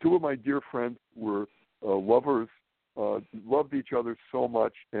 Two of my dear friends were lovers, loved each other so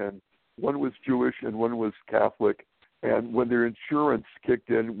much, and one was Jewish and one was Catholic. And when their insurance kicked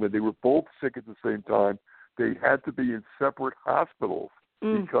in, when they were both sick at the same time, they had to be in separate hospitals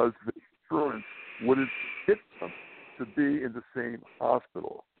because the insurance wouldn't fit them to be in the same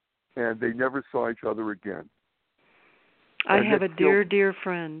hospital. And they never saw each other again. I have a dear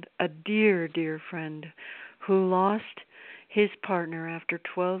friend, who lost his partner after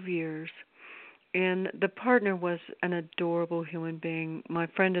 12 years. And the partner was an adorable human being. My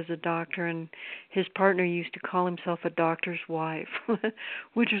friend is a doctor, and his partner used to call himself a doctor's wife,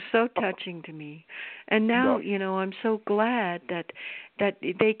 which was so touching to me. And now, I'm so glad that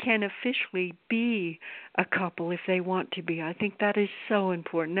they can officially be a couple if they want to be. I think that is so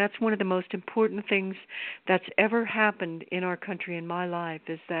important. That's one of the most important things that's ever happened in our country in my life,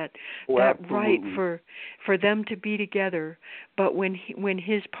 is that right for them to be together. But when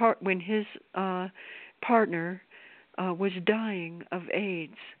his partner was dying of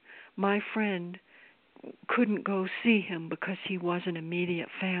AIDS, my friend couldn't go see him because he wasn't immediate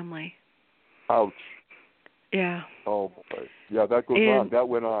family. Ouch. Yeah. Oh boy. Yeah, that goes on. That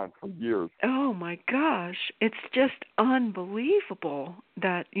went on for years. Oh my gosh, it's just unbelievable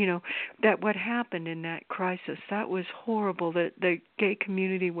that that what happened in that crisis. That was horrible. That the gay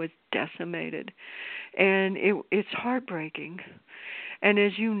community was decimated, and it's heartbreaking. And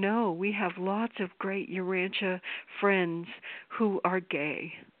as you know, we have lots of great Urantia friends who are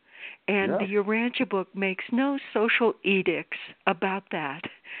gay. And the Urantia book makes no social edicts about that.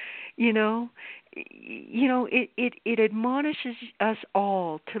 It admonishes us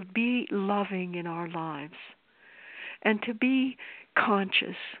all to be loving in our lives and to be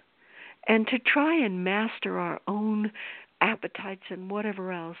conscious and to try and master our own appetites and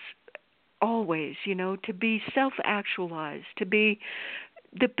whatever else. Always, to be self-actualized, to be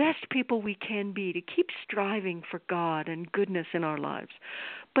the best people we can be, to keep striving for God and goodness in our lives.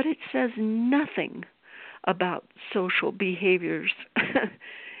 But it says nothing about social behaviors.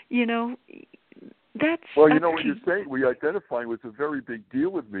 That's what you're saying, we identifying was a very big deal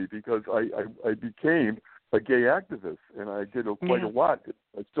with me, because I became a gay activist, and I did quite a lot.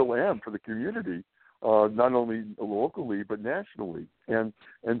 I still am for the community. Not only locally but nationally, and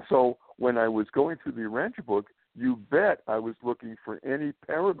so when I was going through the Urantia book, you bet I was looking for any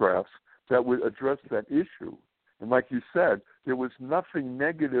paragraphs that would address that issue, And like you said, there was nothing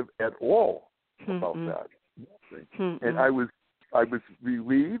negative at all about Mm-mm. that. Nothing. Mm-mm. And I was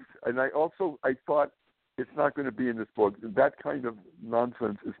relieved, and I thought it's not going to be in this book. That kind of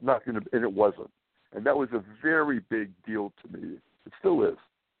nonsense is not going to, and it wasn't. And that was a very big deal to me. It still is.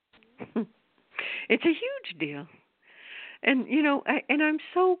 It's a huge deal. And, and I'm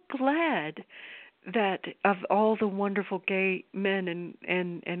so glad that of all the wonderful gay men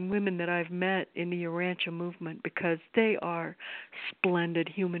and women that I've met in the Urantia movement, because they are splendid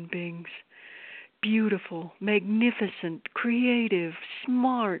human beings. Beautiful, magnificent, creative,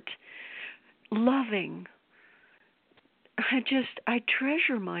 smart, loving. I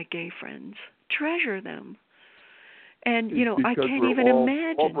treasure my gay friends. Treasure them. And, I can't even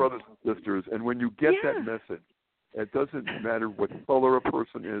imagine. All brothers and sisters, and when you get that message, it doesn't matter what color a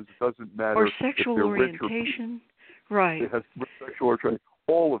person is. It doesn't matter or sexual if they're orientation. Right. It has sexual orientation.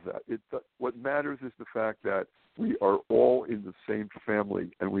 All of that. What matters is the fact that we are all in the same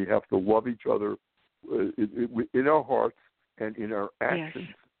family, and we have to love each other in our hearts and in our actions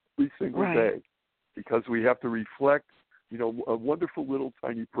every single day, because we have to reflect. A wonderful little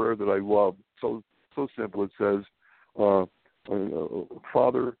tiny prayer that I love. So simple. It says,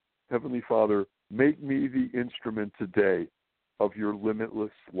 Father, Heavenly Father, make me the instrument today of your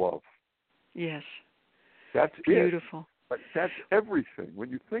limitless love. Yes. That's beautiful. That's everything when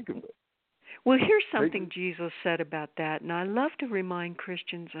you think of it. Well, here's something Jesus said about that, and I love to remind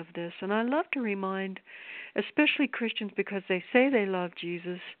Christians of this, and I love to remind especially Christians, because they say they love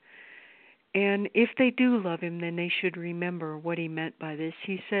Jesus, and if they do love him, then they should remember what he meant by this.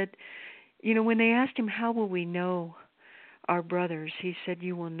 He said, when they asked him, how will we know our brothers? He said,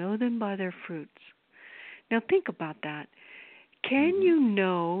 you will know them by their fruits. Now think about that. Can you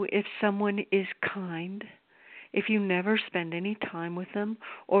know if someone is kind if you never spend any time with them,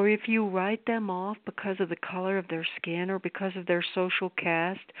 or if you write them off because of the color of their skin, or because of their social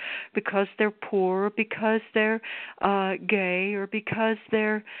caste, because they're poor, because they're gay, or because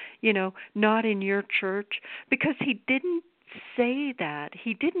they're, not in your church? Because he didn't say that.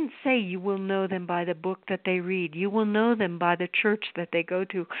 He didn't say you will know them by the book that they read. You will know them by the church that they go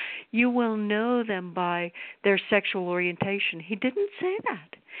to. You will know them by their sexual orientation. He didn't say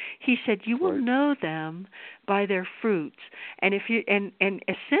that. He said you will know them by their fruits. And if you and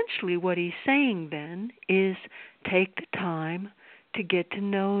essentially what he's saying then is take the time to get to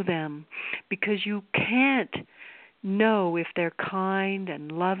know them, because you can't know if they're kind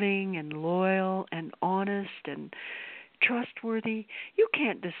and loving and loyal and honest and trustworthy. You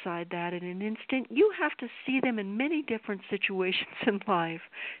can't decide that in an instant. You have to see them in many different situations in life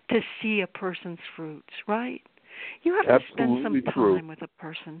to see a person's fruits, right? You have to spend some time with a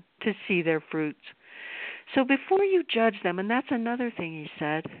person to see their fruits. So before you judge them, and that's another thing he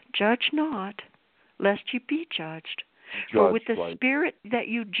said, judge not, lest you be judged. For with the spirit that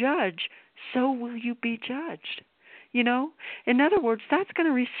you judge, so will you be judged. In other words, that's going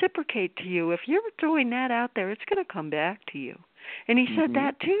to reciprocate to you. If you're throwing that out there, it's going to come back to you. And he said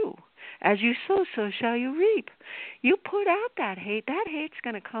that too. As you sow, so shall you reap. You put out that hate's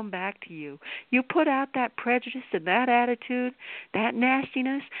going to come back to you. You put out that prejudice and that attitude, that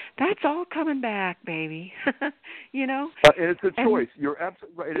nastiness, that's all coming back, baby. And it's a choice. You're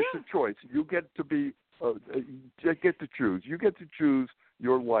absolutely right. It's a choice. You get to be, you get to choose. You get to choose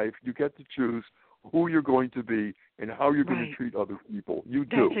your life. You get to choose who you're going to be and how you're going to treat other people. You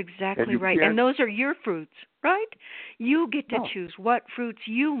do. That's exactly right. And those are your fruits, right? You get to choose what fruits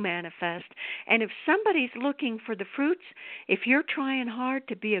you manifest. And if somebody's looking for the fruits, if you're trying hard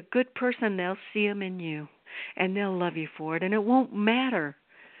to be a good person, they'll see them in you. And they'll love you for it. And it won't matter.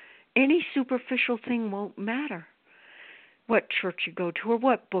 Any superficial thing won't matter. What church you go to or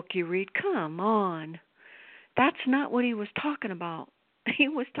what book you read. Come on. That's not what he was talking about. He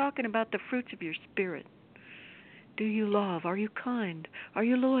was talking about the fruits of your spirit. Do you love? Are you kind? Are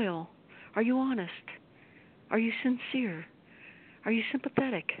you loyal? Are you honest? Are you sincere? Are you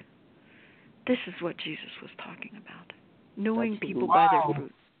sympathetic? This is what Jesus was talking about. Knowing people by their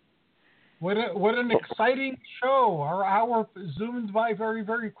fruits. What an exciting show. Our hour zoomed by very,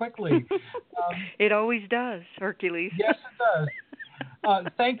 very quickly. It always does, Hercules. Yes, it does.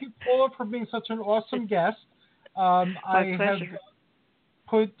 Thank you, Paula, for being such an awesome guest. My pleasure. Have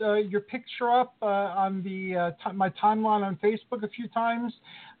put your picture up on my timeline on Facebook a few times,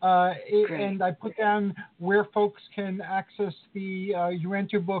 and I put down where folks can access the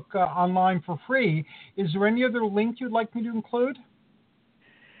Urantia book online for free. Is there any other link you'd like me to include?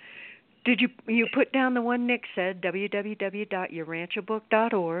 Did you put down the one Nick said,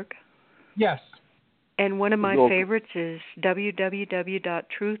 www.urantiabook.org? Yes. And one of my favorites is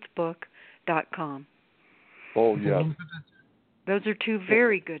www.truthbook.com. Oh, yes. Those are two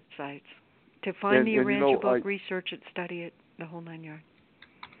very good sites. To find the Urantia book, I research it, study it, the whole 9 yards.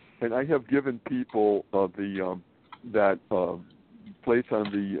 And I have given people that place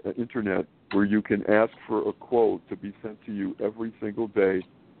on the internet where you can ask for a quote to be sent to you every single day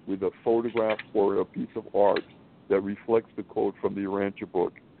with a photograph or a piece of art that reflects the quote from the Urantia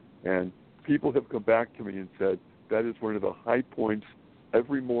book. And people have come back to me and said that is one of the high points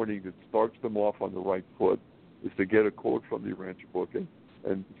every morning that starts them off on the right foot, is to get a quote from the Urantia book.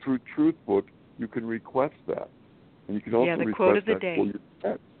 And through Truth Book, you can request that. And you can also the request quote of the that day. for your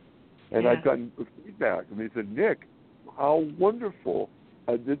pet. And I've gotten feedback. And they said, Nick, how wonderful.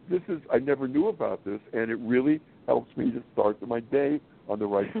 This is, I never knew about this, and it really helps me to start my day on the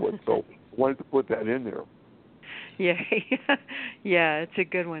right foot. So I wanted to put that in there. Yeah, it's a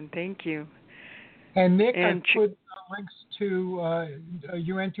good one. Thank you. And Nick, I put links to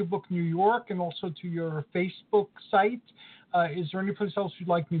Urantia Book New York and also to your Facebook site. Is there any place else you'd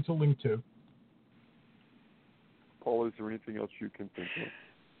like me to link to? Paula, is there anything else you can think of?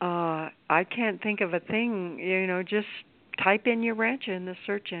 I can't think of a thing. Just type in Urantia in the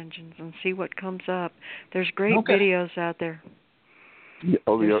search engines and see what comes up. There's great videos out there. Yeah,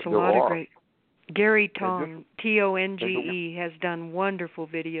 There's a lot of great. Gary Tonge, Tonge, has done wonderful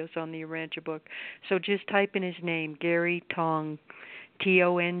videos on the Urantia book. So just type in his name, Gary Tonge,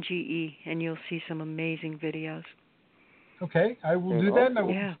 Tonge, and you'll see some amazing videos. Okay, I will do that, and I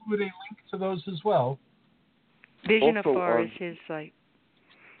will include a link to those as well. Vision Afar is his site.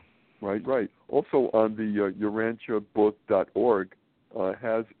 Right. Also on the urantiabook.org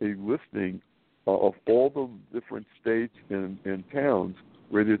has a listing of all the different states and towns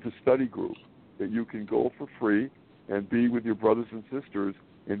where there's a study group that you can go for free and be with your brothers and sisters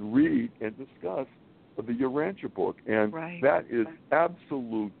and read and discuss the Urantia book. And that is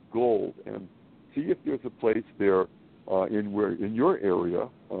absolute gold. And see if there's a place there in your area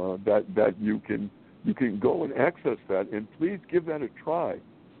that you can go and access that. And please give that a try.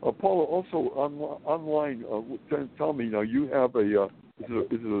 Paula, also online, tell me now. You have is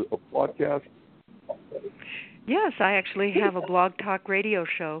it a podcast? Yes, I actually have a blog talk radio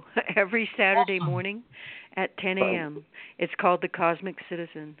show every Saturday morning at 10 a.m. It's called The Cosmic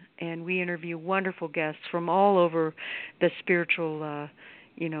Citizen, and we interview wonderful guests from all over the spiritual,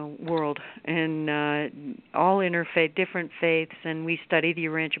 world, and all interfaith, different faiths, and we study the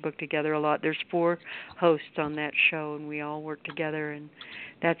Urantia book together a lot. There's 4 hosts on that show, and we all work together, and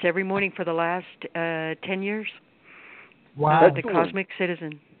that's every morning for the last 10 years. Wow. The Cosmic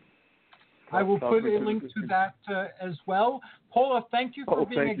Citizen. I will put a link to that as well. Paula, thank you for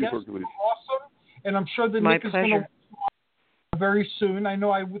being a guest. Hercules. Awesome. And I'm sure that Nick is going to very soon. I know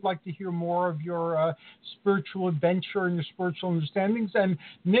I would like to hear more of your spiritual adventure and your spiritual understandings. And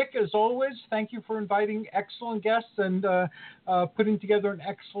Nick, as always, thank you for inviting excellent guests and putting together an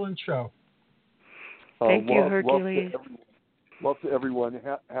excellent show. Thank you, Hercules. Love to everyone.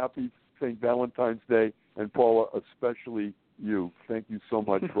 Happy St. Valentine's Day. And Paula, especially you. Thank you so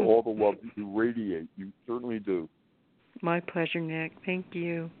much for all the love that you radiate. You certainly do. My pleasure, Nick. Thank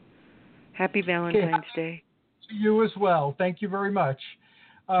you. Happy Valentine's Day. To you as well. Thank you very much.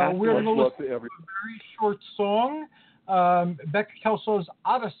 We're going to listen to a very short song, Becca Kelsaw's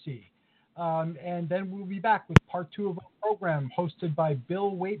Odyssey. And then we'll be back with part 2 of our program hosted by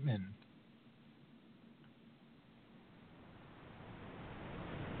Bill Weightman.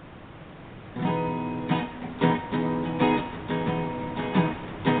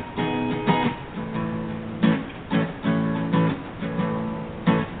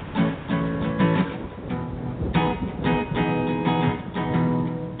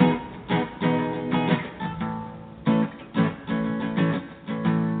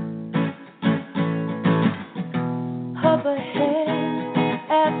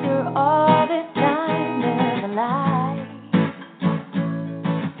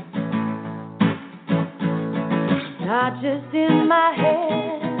 Not just in my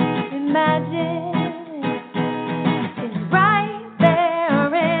head, imagine it's right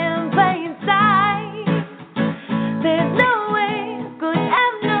there in plain sight. There's no way could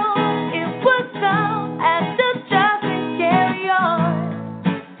have known it would come as the traffic carry on.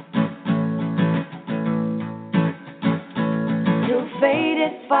 Till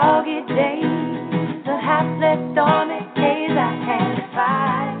faded foggy days, a half-slept stormy haze, I had to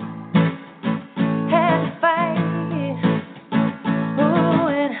fight.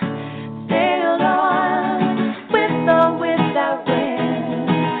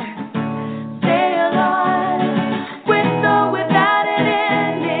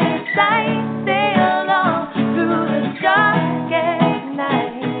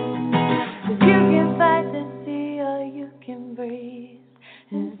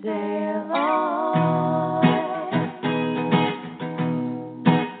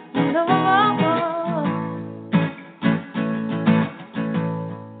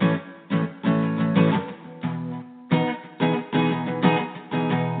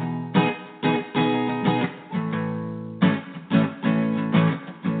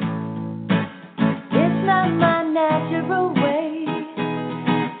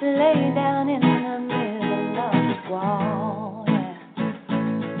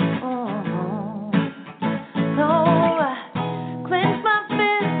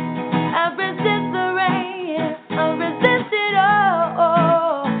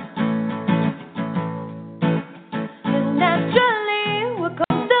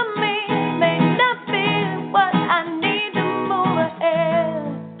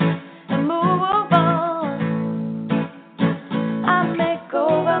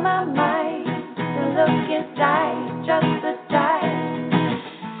 over my mind. The look inside, just the sight.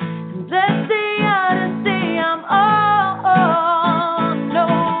 Bless the honesty, I'm all, no,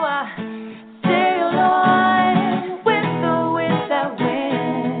 I sail on with or without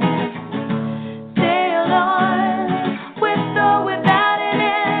wind. Sail on with or without an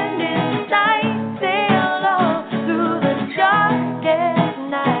end in sight. Sail on through the darkest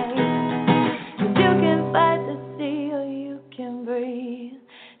night. And you can fight the sea or you can breathe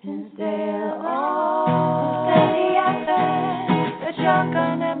and sail on. Steady at best, but you're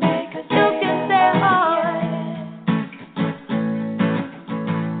gonna make us. You can sail on.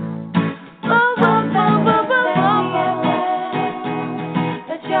 Oh, oh, oh, oh, oh, oh.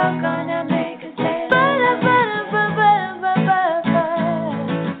 But you're gonna make us sail on.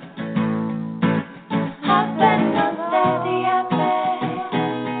 I've been on steady at best,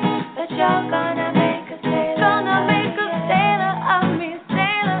 but you're gonna make us sail. Gonna make us sailor of me,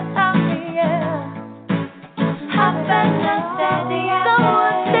 yeah. I've been on steady at best, so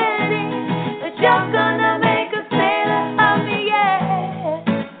steady, but you're gonna make us sailor of me, yeah.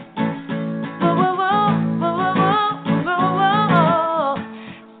 Whoa, whoa, whoa, whoa, whoa, whoa, whoa, whoa.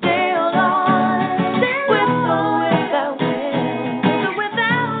 Sail on, with or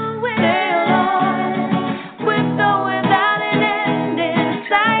without wind. Sail on, with or without an end in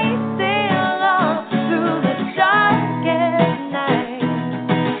sight. Sail on through the darkest night.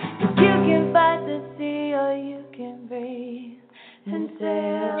 You can fight the sea or you can breathe and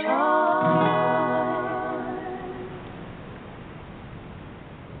sail on.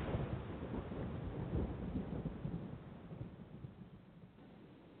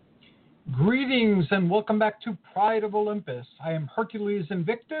 Greetings and welcome back to Pride of Olympus. I am Hercules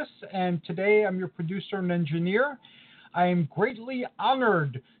Invictus, and today I'm your producer and engineer. I am greatly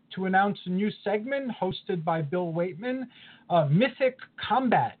honored to announce a new segment hosted by Bill Weightman, Mythic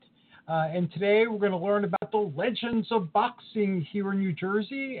Combat. And today we're going to learn about the legends of boxing here in New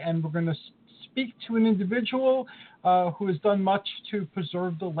Jersey, and we're going to speak to an individual who has done much to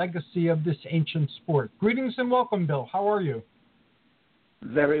preserve the legacy of this ancient sport. Greetings and welcome, Bill. How are you?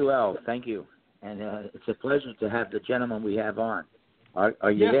 Very well, thank you. And it's a pleasure to have the gentleman we have on. Are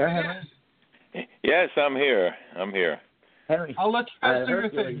you Yes, there, yes. Henry? Yes, I'm here. Henry, I'll let you guys do your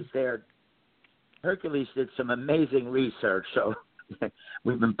Hercules thing. there. Hercules did some amazing research, so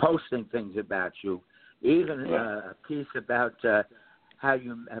we've been posting things about you. Even a piece about how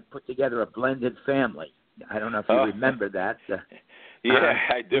you put together a blended family. I don't know if you remember that. Yeah,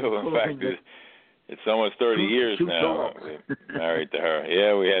 I do. In fact, it's almost 30 years now. We married to her.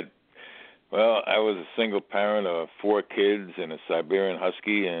 Yeah, I was a single parent of 4 kids and a Siberian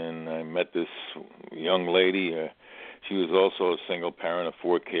Husky, and I met this young lady. She was also a single parent of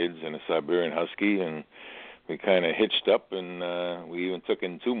 4 kids and a Siberian Husky, and we kind of hitched up, and we even took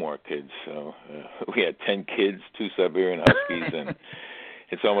in 2 more kids. So we had 10 kids, 2 Siberian Huskies, and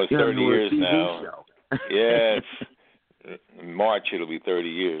it's almost 30 years now. Yeah, in March it'll be 30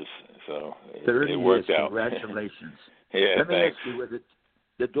 years. So it worked out. Congratulations. Yeah, Let me thanks. ask you, were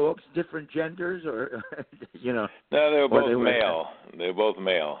the dogs different genders, or No, they were both male. They were both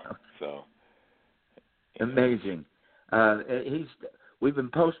male. So amazing. We've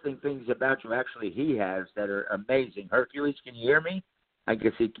been posting things about you. Actually, he has that are amazing. Hercules, can you hear me? I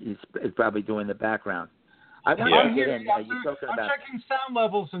guess he's probably doing the background. I want to get in. I'm checking sound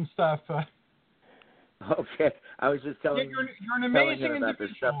levels and stuff. Okay, I was just telling you're an amazing about individual.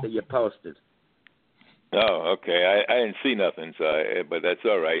 the stuff that you posted. Oh, okay. I didn't see nothing, but that's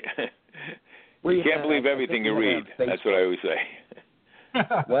all right. You can't believe everything you read. That's what I always say.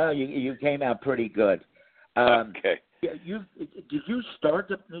 Well, you came out pretty good. Okay. Did you start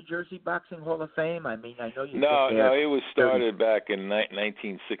the New Jersey Boxing Hall of Fame? I mean, I know you. No, it was started back in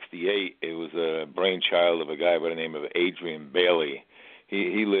 1968. It was a brainchild of a guy by the name of Adrian Bailey.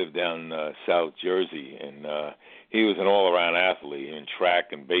 He lived down South Jersey, and he was an all-around athlete in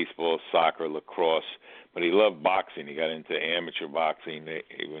track and baseball, soccer, lacrosse, but he loved boxing. He got into amateur boxing,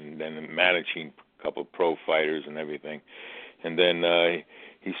 and then managing a couple of pro fighters and everything. And then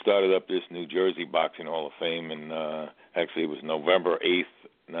he started up this New Jersey Boxing Hall of Fame, and actually it was November 8th,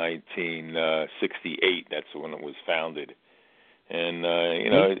 1968. That's when it was founded. And,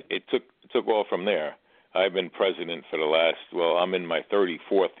 it took off from there. I've been president for I'm in my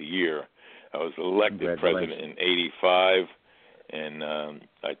 34th year. I was elected president in 85, and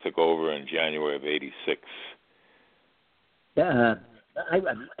I took over in January of 86. Yeah, I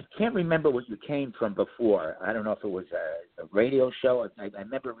can't remember what you came from before. I don't know if it was a radio show. I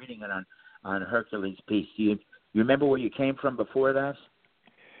remember reading it on Hercules' piece. Do you remember where you came from before that?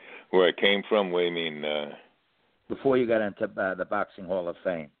 Where I came from? What do you mean? before you got into the Boxing Hall of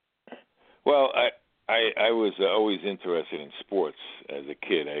Fame? Well, I was always interested in sports as a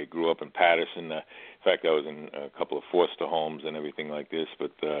kid. I grew up in Patterson. In fact, I was in a couple of foster homes and everything like this.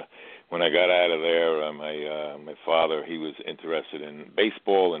 But when I got out of there, my father, he was interested in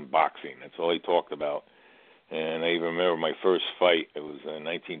baseball and boxing. That's all he talked about. And I even remember my first fight. It was in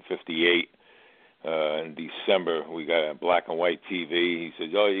 1958. In December, we got a black and white TV. He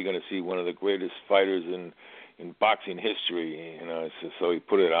said, "Oh, you're going to see one of the greatest fighters in boxing history." So he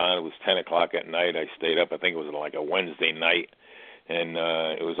put it on. It was 10 o'clock at night. I stayed up. I think it was like a Wednesday night, and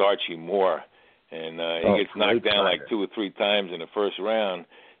it was Archie Moore, and he gets knocked down like 2 or 3 times in the first round.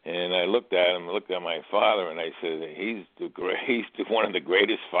 And I looked at him, looked at my father, and I said, he's one of the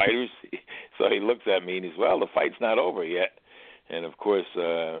greatest fighters. So he looks at me and he says, "Well, the fight's not over yet." And of course,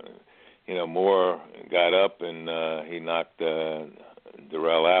 Moore got up and he knocked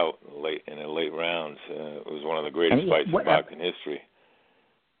Durrell out in the late rounds. It was one of the greatest fights in boxing history.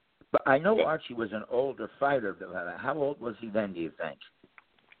 But I know Archie was an older fighter. How old was he then, do you think?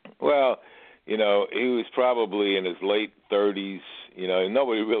 Well, he was probably in his late 30s.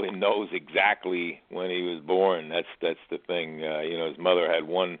 Nobody really knows exactly when he was born. That's the thing. His mother had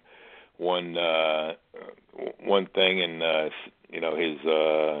one thing, and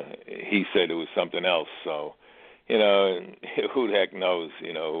he said it was something else. So, who the heck knows?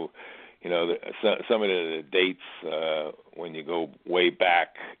 Some of the dates when you go way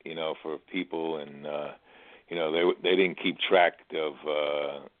back, for people, and they didn't keep track of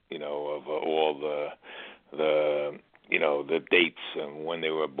all the dates and when they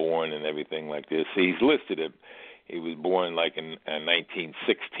were born and everything like this. He's listed it. He was born like in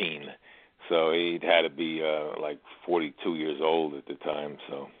 1916, so he'd had to be like 42 years old at the time.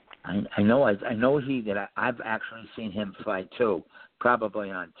 So I know I've actually seen him fight too,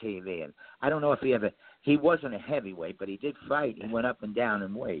 probably on TV, and I don't know if he wasn't a heavyweight, but he did fight. He went up and down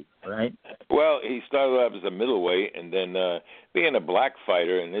in weight, right? Well, he started off as a middleweight, and then being a black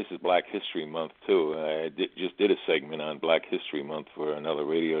fighter, and this is Black History Month too. I just did a segment on Black History Month for another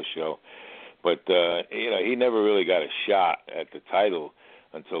radio show, but he never really got a shot at the title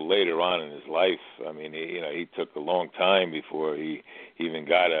until later on in his life. I mean, he took a long time before he even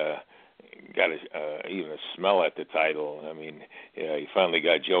got even a smell at the title. I mean, he finally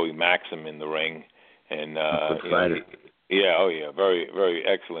got Joey Maxim in the ring. And very, very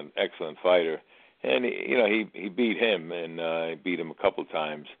excellent fighter. And he beat him, and he beat him a couple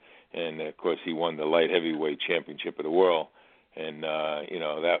times. And of course, he won the light heavyweight championship of the world. And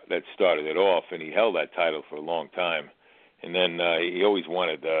that started it off. And he held that title for a long time. And then he always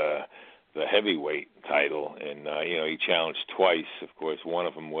wanted the heavyweight title. And he challenged twice. Of course, one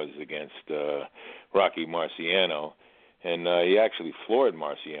of them was against Rocky Marciano. And he actually floored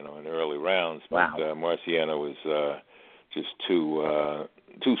Marciano in the early rounds, but Marciano was just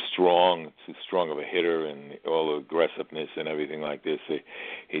too strong of a hitter, and all the aggressiveness and everything like this.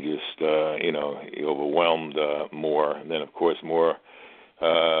 He just he overwhelmed Moore. And then of course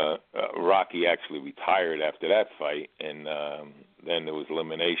Rocky actually retired after that fight, and then there was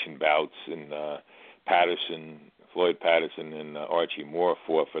elimination bouts, and Floyd Patterson and Archie Moore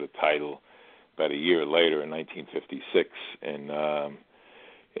fought for the title about a year later in 1956, and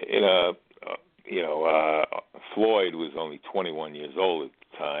Floyd was only 21 years old at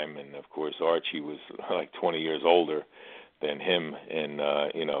the time, and of course Archie was like 20 years older than him, and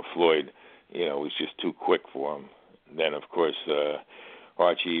Floyd was just too quick for him. Then of course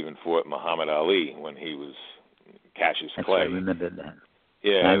Archie even fought Muhammad Ali when he was Cassius Clay. I remember that.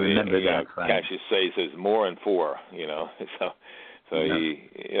 Yeah, I remember that fight. Cassius says more and 4, So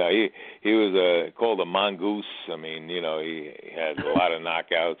he was called a mongoose. I mean, he had a lot of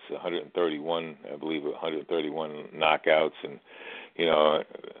knockouts, 131 knockouts, and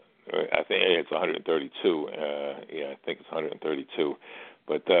I think it's 132. I think it's 132.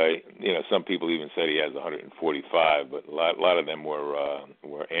 But some people even said he has 145. But a lot of them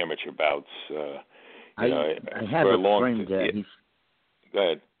were amateur bouts. I have a friend. Go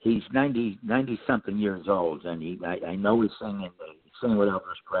ahead. He's 90-something years old, and I know he's singing with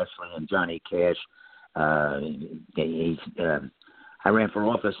Elvis Presley and Johnny Cash. I ran for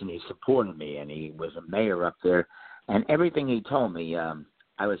office, and he supported me, and he was a mayor up there. And everything he told me,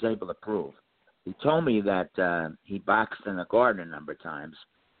 I was able to prove. He told me that he boxed in a garden a number of times,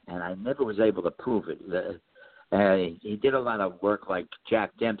 and I never was able to prove it. He did a lot of work like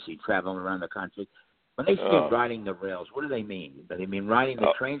Jack Dempsey, traveling around the country. When they say riding the rails, what do they mean? Do they mean riding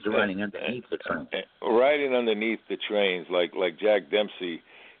the trains or riding underneath the trains? Riding underneath the trains, like Jack Dempsey,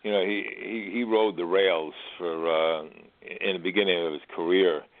 he rode the rails for in the beginning of his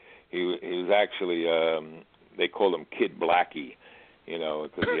career. He was actually they called him Kid Blackie,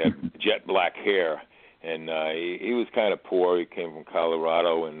 because he had jet black hair, and he was kind of poor. He came from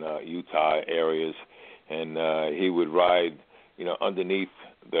Colorado and Utah areas, and he would ride, underneath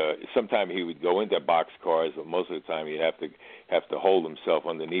sometimes he would go into box cars, but most of the time he'd have to hold himself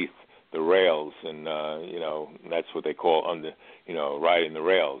underneath the rails, and that's what they call riding the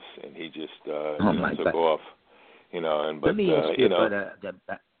rails, and he just took off, and but let me ask you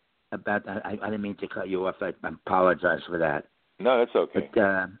about I didn't mean to cut you off. I apologize for that. No, that's okay. But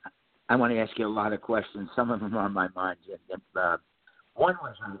I want to ask you a lot of questions. Some of them are on my mind. One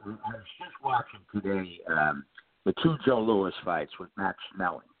was I was just watching today the two Joe Louis fights with Max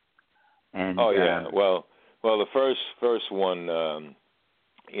Schmeling. And well, the first one,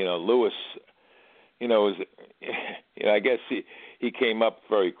 Louis, was, I guess he came up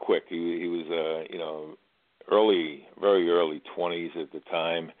very quick. He was, very early 20s at the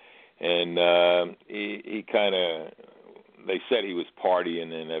time, and he kind of, they said he was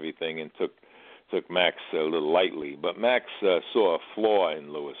partying and everything, and took Max a little lightly. But Max saw a flaw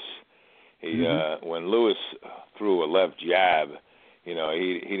in Louis. When Louis threw a left jab, he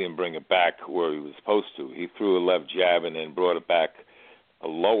didn't bring it back where he was supposed to. He threw a left jab and then brought it back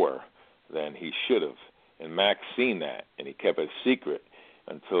lower than he should have. And Max seen that, and he kept it secret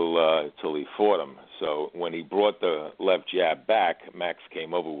until he fought him. So when he brought the left jab back, Max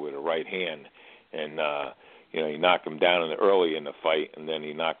came over with a right hand, and he knocked him down early in the fight, and then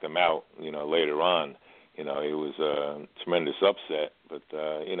he knocked him out, later on. It was a tremendous upset, but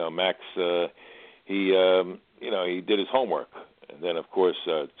Max, he did his homework, and then of course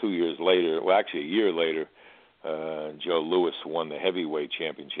 2 years later, well actually a year later, Joe Louis won the heavyweight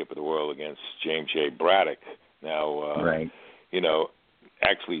championship of the world against James J. Braddock. Now, right.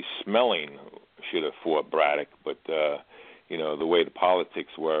 Actually Schmeling should have fought Braddock, but the way the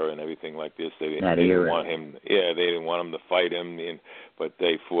politics were and everything like this, they didn't want him. Yeah, they didn't want him to fight him. But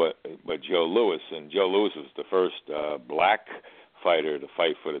they fought. But Joe Louis, and Joe Louis was the first black fighter to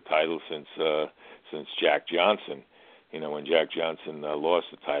fight for the title since Jack Johnson. When Jack Johnson lost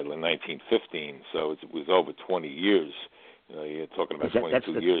the title in 1915. So it was over 20 years. You're talking about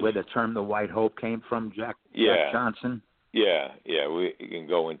 22 years. Where the term "the White Hope" came from, Jack Johnson. Yeah, we can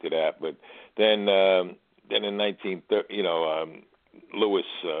go into that. But then in 1930, Louis,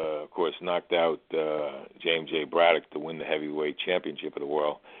 of course, knocked out James J. Braddock to win the heavyweight championship of the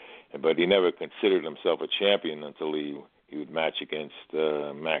world. But he never considered himself a champion until he would match against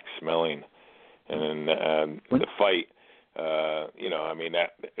Max Schmeling. And then the fight,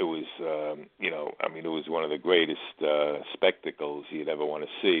 it was, it was one of the greatest spectacles you'd ever want to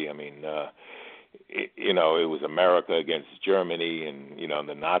see. It was America against Germany, and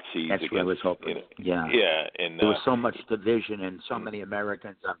the Nazis. That's against, what I was hoping. And there was so much division, and so many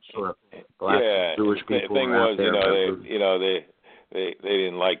Americans, I'm sure, black and Jewish people. The thing were was, out there, they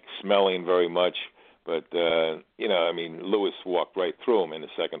didn't like Schmeling very much, but Louis walked right through him in the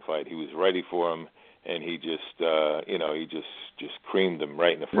second fight. He was ready for him, and he just creamed him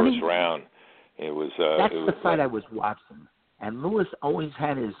right in the first round. It was that's the fight I was watching. And Louis always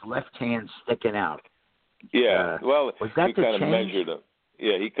had his left hand sticking out. Yeah, was that he kind of measured him.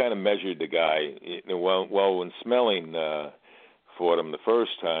 Yeah, he kind of measured the guy. Well, when Schmeling fought him the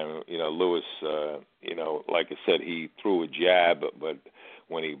first time, Louis, like I said, he threw a jab, but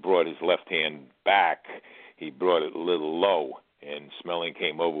when he brought his left hand back, he brought it a little low, and Schmeling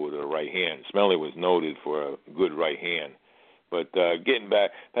came over with a right hand. Schmeling was noted for a good right hand. But getting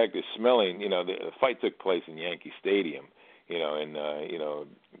back to Schmeling, the fight took place in Yankee Stadium.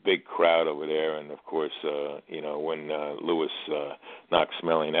 Big crowd over there, and of course, when Louis knocked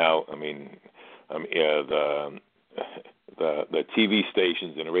Schmeling out, the TV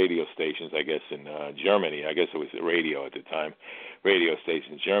stations and the radio stations, I guess in Germany, I guess it was the radio at the time, radio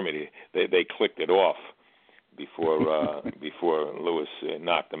stations in Germany, they clicked it off before Louis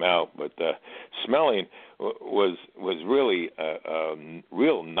knocked him out. But Schmeling was really a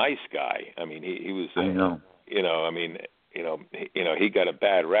real nice guy. He was. I know. He got a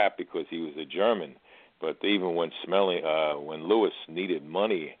bad rap because he was a German. But even when when Louis needed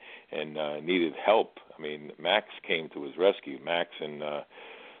money and needed help, Max came to his rescue. Max and,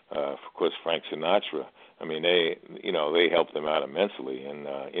 of course, Frank Sinatra. They helped him out immensely. And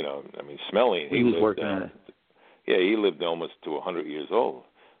Schmeling, he was working on it. Yeah, he lived almost to 100 years old.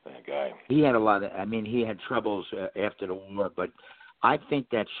 That guy. He had a lot of. He had troubles after the war, but I think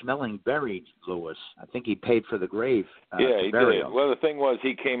that Schmeling buried Louis. I think he paid for the grave. He did. Him. Well, the thing was,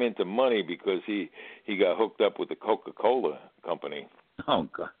 he came into money because he got hooked up with the Coca-Cola company. Oh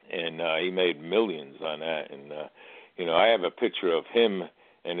God! And he made millions on that. And I have a picture of him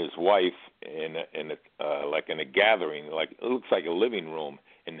and his wife in a gathering, like it looks like a living room,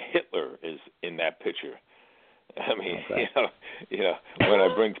 and Hitler is in that picture. I mean, okay. When I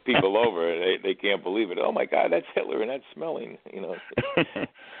bring people over, they can't believe it. Oh my God, that's Hitler, and that's smelling.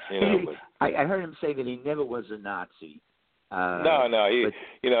 But, I heard him say that he never was a Nazi. No,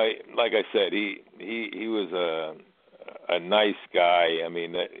 like I said, he was a nice guy. I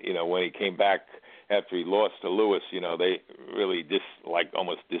mean, when he came back after he lost to Lewis, they really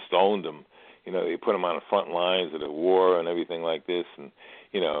almost disowned him. They put him on the front lines of the war and everything like this, and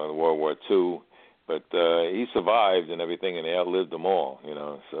in World War II. But he survived and everything, and they outlived them all.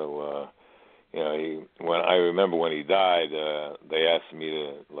 So when I remember when he died, they asked me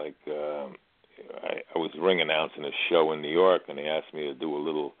to I was ring announcing a show in New York, and they asked me to do a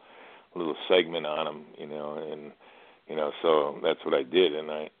little segment on him, and so that's what I did, and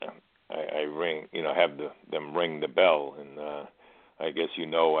I ring, have them ring the bell, and I guess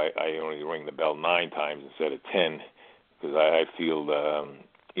I only ring the bell 9 times instead of 10, because I feel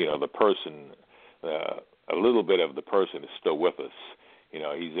the person, a little bit of the person is still with us.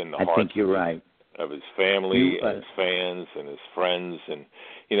 He's in the heart. I think you're right. Of his family and his fans and his friends, and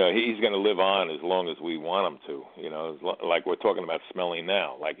he's going to live on as long as we want him to. Like we're talking about smelling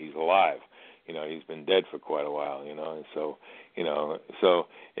now, like he's alive. He's been dead for quite a while. So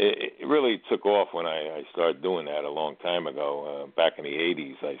it really took off when I started doing that a long time ago. Back in the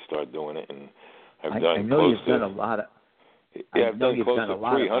 '80s, I started doing it, and I've done. I know you've done a lot of. Yeah, I've done close to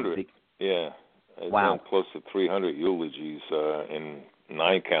 300. Yeah, I've done close to 300 eulogies in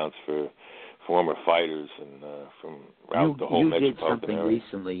 9 counts for former fighters and from around the whole metropolitan area. You did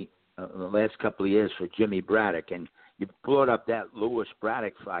something recently, the last couple of years, for Jimmy Braddock, and you brought up that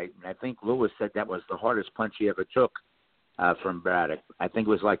Lewis-Braddock fight, and I think Lewis said that was the hardest punch he ever took from Braddock. I think it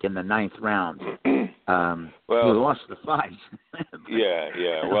was like in the 9th round. He lost the fight.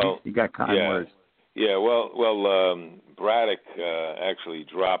 Well, you got kind words. Yeah, Braddock actually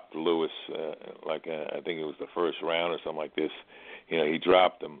dropped Lewis, I think it was the first round or something like this. He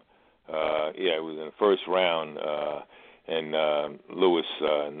dropped him. It was in the first round, and Lewis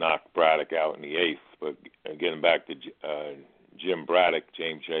knocked Braddock out in the 8th. But getting back to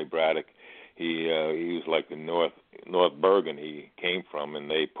James J. Braddock, he was like the North Bergen he came from, and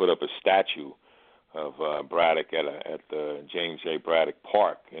they put up a statue of Braddock at the James J. Braddock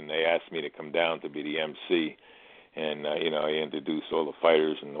Park, and they asked me to come down to be the MC. And, I introduced all the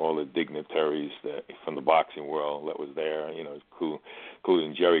fighters and all the dignitaries from the boxing world that was there,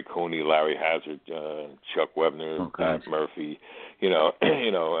 including Jerry Cooney, Larry Hazard, Chuck Webner, Pat Murphy,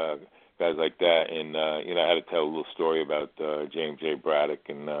 guys like that. And, I had to tell a little story about James J. Braddock,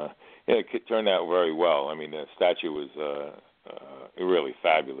 and it turned out very well. I mean, the statue was really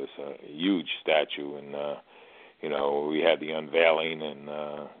fabulous, a huge statue, and we had the unveiling, and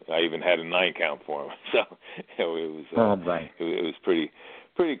I even had a 9 count for him. So it was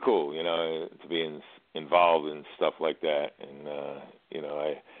pretty cool, to be involved in stuff like that, and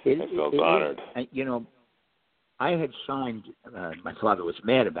I felt honored. I had signed. My father was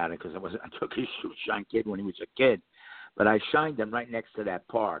mad about it because I took his shoe shine kid when he was a kid, but I signed him right next to that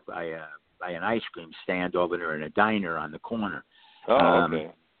park by an ice cream stand over there in a diner on the corner. Oh,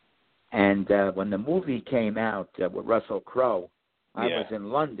 okay. And when the movie came out with Russell Crowe, I was in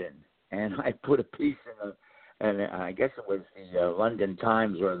London, and I put a piece and I guess it was the London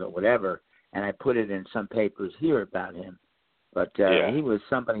Times or whatever, and I put it in some papers here about him. But he was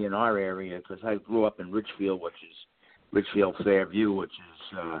somebody in our area, because I grew up in Richfield, Fairview, which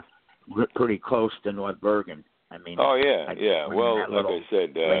is pretty close to North Bergen. I mean, well, like I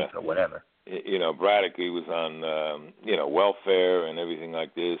said, or whatever. Braddock, he was on, welfare and everything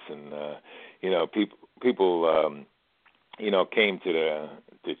like this, and people came to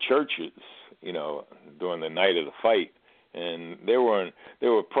the churches, during the night of the fight, and they were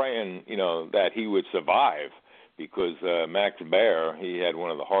praying, that he would survive, because Max Baer, he had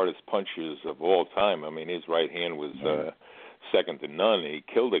one of the hardest punches of all time. I mean, his right hand was second to none. He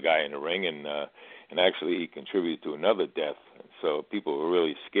killed a guy in the ring, and actually he contributed to another death. So people were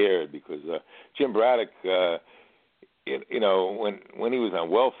really scared, because Jim Braddock, when he was on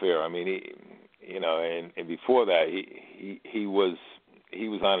welfare, I mean, and before that, he was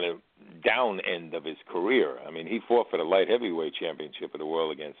on the down end of his career. I mean, he fought for the light heavyweight championship of the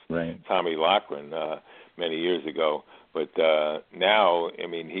world against Tommy Loughran many years ago. But now, I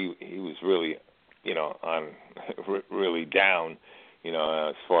mean, he was really, on really down,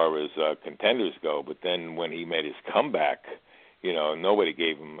 as far as contenders go. But then when he made his comeback, nobody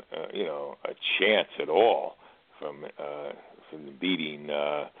gave him, a chance at all from beating,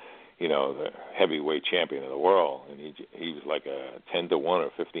 the heavyweight champion of the world, and he was like a 10-1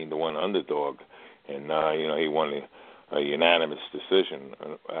 or 15-1 underdog, and he won a unanimous decision.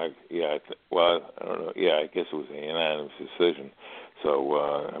 I don't know. Yeah, I guess it was a unanimous decision. So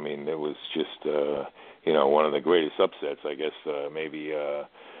it was just one of the greatest upsets. I guess maybe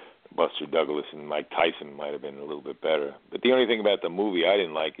Buster Douglas and Mike Tyson might have been a little bit better. But the only thing about the movie I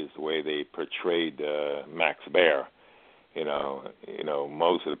didn't like is the way they portrayed Max Baer.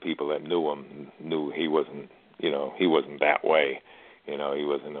 Most of the people that knew him knew he wasn't that way. He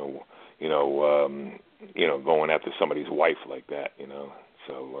wasn't going after somebody's wife like that.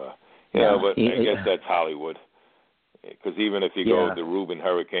 So but I guess that's Hollywood. Because even if you go to Reuben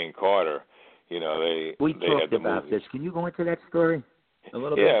Hurricane Carter, they talked had the about movie. this. Can you go into that story a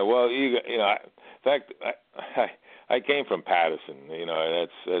little bit? Yeah, well, in fact, I came from Patterson.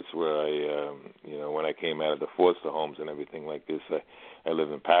 That's where I, when I came out of the foster homes and everything like this, I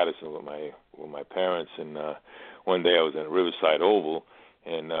lived in Patterson with my parents. And one day I was in Riverside Oval,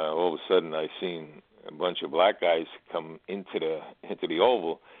 and all of a sudden I seen a bunch of black guys come into the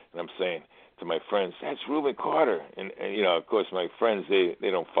Oval, and I'm saying to my friends, "That's Reuben Carter." And of course, my friends they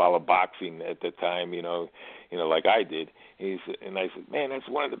don't follow boxing at the time, like I did. And I said, "Man, that's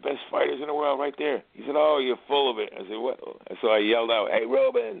one of the best fighters in the world right there." He said, "Oh, you're full of it." I said, "What?" So I yelled out, "Hey,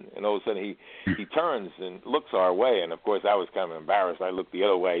 Reuben!" And all of a sudden he turns and looks our way. And of course, I was kind of embarrassed. I looked the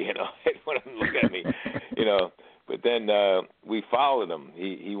other way, I didn't want him to look at me, But then we followed him.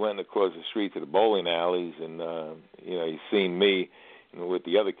 He went across the street to the bowling alleys, and he seen me with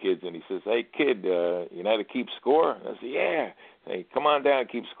the other kids, and he says, "Hey, kid, you know how to keep score?" And I said, "Yeah." Hey, come on down and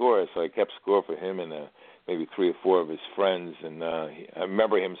keep score. So I kept score for him and maybe 3 or 4 of his friends, and I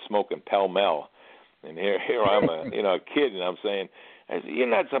remember him smoking Pall Mall. And here I'm a kid, and I'm saying, I said, "You're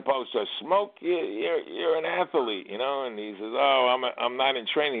not supposed to smoke. You're an athlete, And he says, "Oh, I'm not in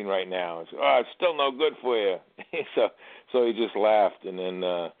training right now." I said, "Oh, it's still no good for you." so he just laughed, and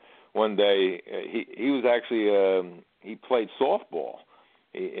then one day he was actually he played softball,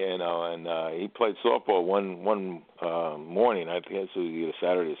 and he played softball one morning. I think it was either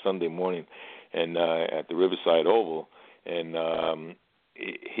Saturday or Sunday morning, and at the Riverside Oval, and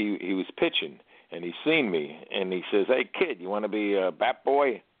he was pitching. And he seen me, and he says, "Hey, kid, you want to be a bat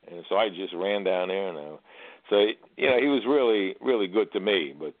boy?" And so I just ran down there, and so he was really, really good to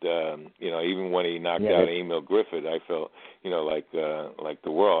me. But even when he knocked out Emil Griffith, I felt, like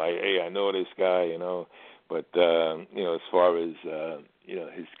the world. I know this guy, But as far as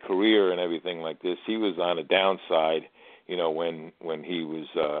his career and everything like this, he was on the downside, when he was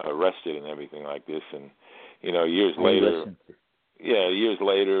arrested and everything like this, and years later. Yeah, years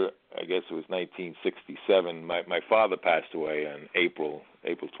later, I guess it was 1967. My father passed away on April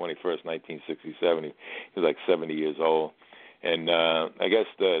 21st, 1967. He was like 70 years old, and I guess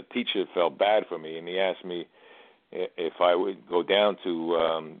the teacher felt bad for me, and he asked me if I would go down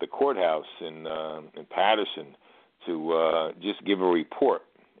to the courthouse in Patterson to just give a report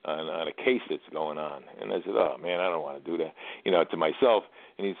on a case that's going on. And I said, "Oh man, I don't want to do that," to myself.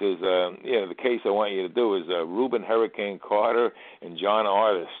 And he says, "The case I want you to do is Reuben Hurricane Carter and John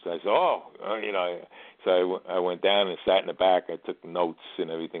Artist." I said, "Oh, So I went down and sat in the back. I took notes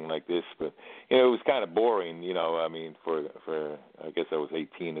and everything like this, but it was kind of boring. For I guess I was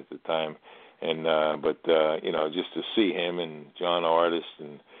 18 at the time, and but just to see him and John Artist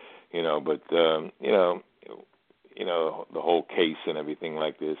and the whole case and everything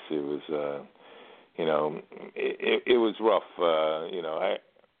like this, it was it was rough.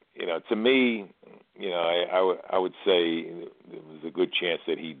 To me, I would say there was a good chance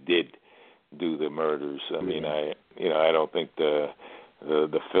that he did do the murders. I mean, I don't think the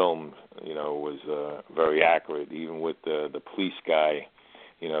film, was very accurate, even with the police guy,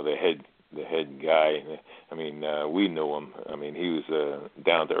 the head guy. I mean, we knew him. I mean, he was a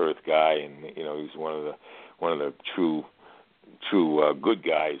down to earth guy, and he was one of the true good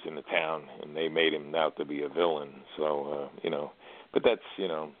guys in the town, and they made him out to be a villain. So but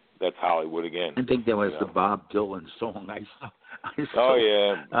that's Hollywood again. I think there was the Bob Dylan song. I saw. Oh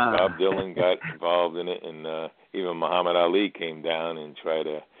yeah, Bob Dylan got involved in it, and even Muhammad Ali came down and tried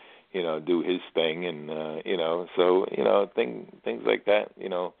to, do his thing, and so things like that,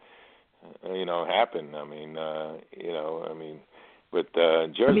 happen. I mean, but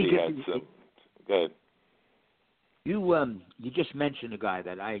Jersey had some. Go ahead. You just mentioned a guy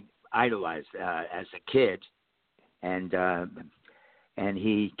that I idolized as a kid, and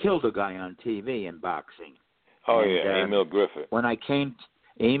he killed a guy on TV in boxing. Oh, and, Emil Griffith. When I came,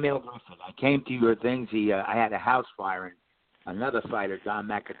 Emil Griffith, I came to your things. I had a house fire, and another fighter, Don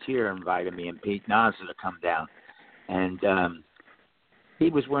McAteer, invited me and Pete Nasser to come down. And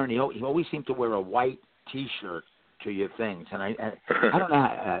he was wearing. He always seemed to wear a white T-shirt to your things, and I don't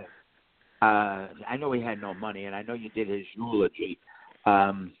know. I know he had no money, and I know you did his eulogy.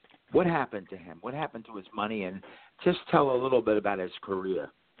 What happened to him? What happened to his money? And just tell a little bit about his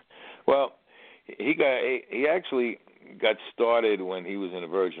career. Well, he actually got started when he was in the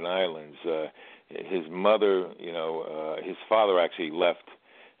Virgin Islands. His mother, his father actually left,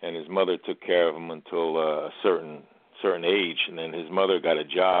 and his mother took care of him until a certain age, and then his mother got a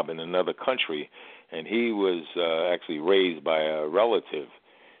job in another country, and he was actually raised by a relative,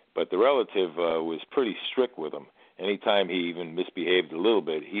 but the relative was pretty strict with him. Anytime he even misbehaved a little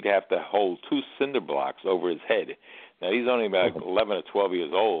bit, he'd have to hold 2 cinder blocks over his head. Now, he's only about 11 or 12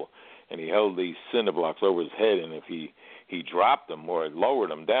 years old, and he held these cinder blocks over his head, and if he dropped them or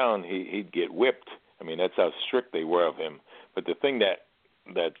lowered them down, he'd get whipped. I mean, that's how strict they were of him. But the thing that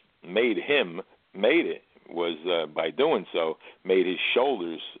made it was by doing so, made his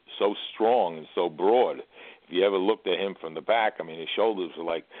shoulders so strong and so broad. If you ever looked at him from the back, I mean, his shoulders were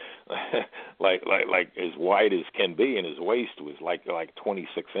like as wide as can be, and his waist was like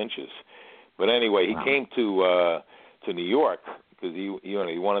 26 inches. But anyway, he came to New York because he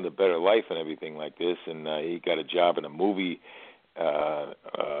wanted a better life and everything like this, and he got a job in a movie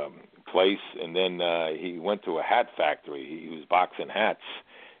place, and then he went to a hat factory. He was boxing hats,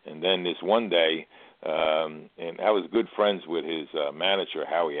 and then this one day, and I was good friends with his manager,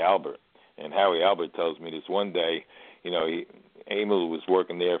 Howie Albert. And Howie Albert tells me this one day, Emil was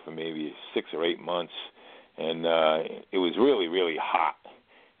working there for maybe 6 or 8 months, and it was really, really hot.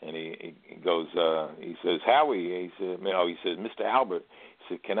 And he goes, he says, Howie, he says, Mr. Albert, he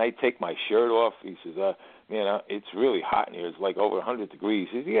said, can I take my shirt off? He says, man, it's really hot in here. It's like over 100 degrees.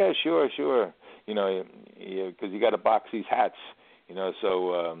 He says, yeah, sure. Because you got to box these hats.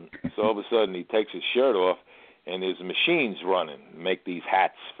 So all of a sudden he takes his shirt off, and there's machines running, make these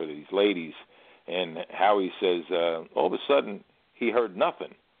hats for these ladies. And Howie says, all of a sudden he heard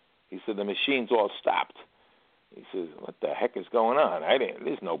nothing. He said, the machines all stopped. He says, what the heck is going on?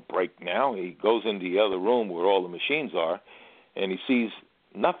 There's no break now. He goes into the other room where all the machines are, and he sees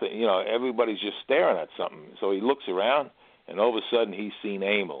nothing. Everybody's just staring at something. So he looks around, and all of a sudden he's seen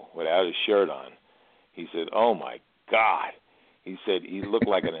Emil without his shirt on. He said, oh, my God. He said he looked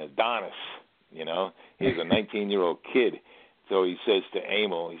like an Adonis, He was a 19-year-old kid. So he says to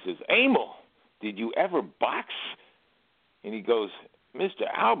Emil, Emil, did you ever box? And he goes, Mr.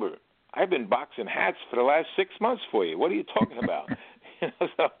 Albert, I've been boxing hats for the last 6 months for you. What are you talking about?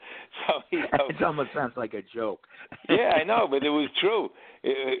 So he goes, it almost sounds like a joke. Yeah, I know, but it was true.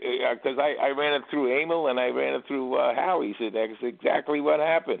 Because I ran it through Emil and I ran it through Howie. He said that's exactly what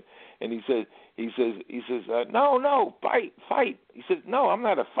happened. And he says, no, fight. He says, no, I'm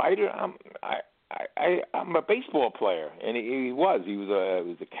not a fighter. I'm a baseball player, and he was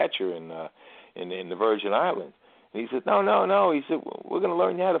a catcher in the Virgin Islands. And he said, no. He said, we're going to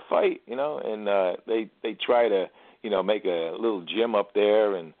learn you how to fight, And they try to, make a little gym up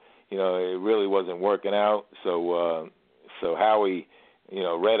there, and it really wasn't working out. So Howie,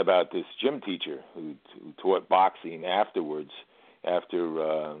 read about this gym teacher who taught boxing afterwards,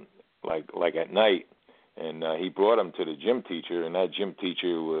 after like at night, and he brought him to the gym teacher, and that gym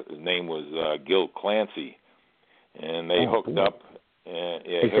teacher, his name was Gil Clancy, and they hooked up.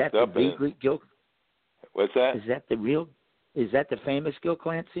 Hooked up. Gil? What's that? Is that the famous Gil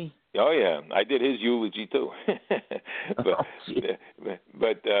Clancy? Oh yeah, I did his eulogy too,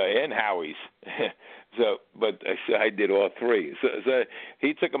 but and Howie's. But I did all three. So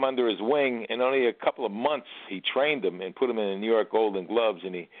he took him under his wing, and only a couple of months he trained him and put him in the New York Golden Gloves,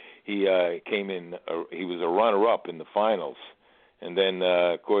 and he came in. He was a runner-up in the finals, and then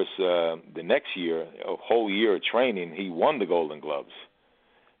of course the next year, a whole year of training, he won the Golden Gloves,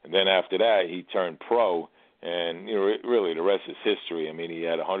 and then after that he turned pro. And really, the rest is history. I mean, he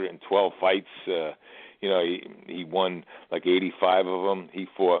had 112 fights. He won like 85 of them. He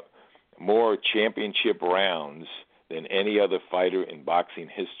fought more championship rounds than any other fighter in boxing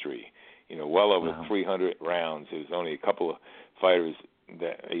history. Well over 300 rounds. There's only a couple of fighters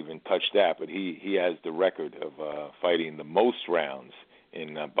that even touched that, but he has the record of fighting the most rounds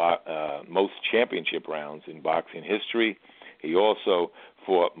in most championship rounds in boxing history. He also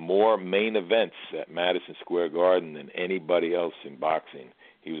fought more main events at Madison Square Garden than anybody else in boxing.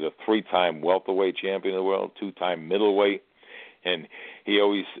 He was a 3-time welterweight champion of the world, 2-time middleweight, and he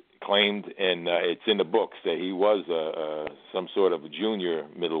always claimed, and it's in the books, that he was some sort of a junior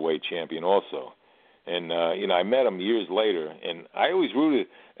middleweight champion also. And I met him years later, and I always rooted,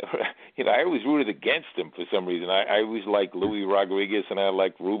 I always rooted against him for some reason. I always liked Louis Rodriguez, and I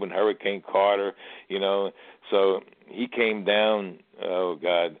liked Reuben Hurricane Carter, So he came down. Oh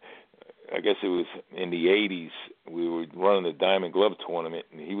God, I guess it was in the '80s. We were running the Diamond Glove tournament,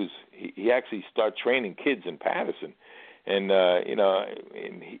 and he actually started training kids in Patterson, and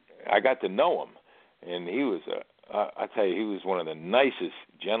I got to know him, and he was I tell you, he was one of the nicest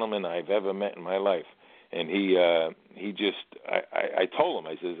gentlemen I've ever met in my life. And he just, I told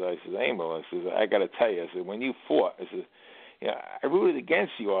him, I said, Emil, I got to tell you, I said, when you fought, I said, I rooted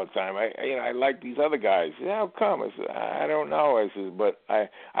against you all the time. I like these other guys. How come? I said, I don't know. I said, but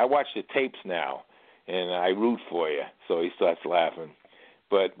I watch the tapes now, and I root for you. So he starts laughing.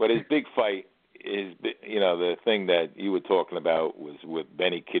 But his big fight is, the thing that you were talking about was with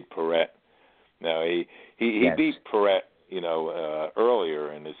Benny Kid Paret. Now he Yes. beat Paret,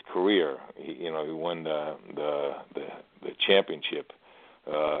 earlier in his career. He won the championship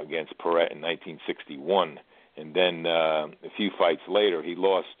against Paret in 1961, and then a few fights later he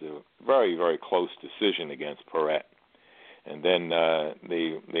lost a very, very close decision against Paret. And then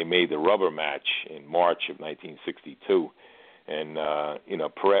they made the rubber match in March of 1962, and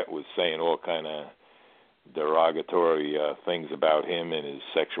Paret was saying all kind of derogatory things about him and his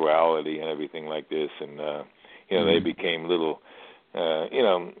sexuality and everything like this, and they became little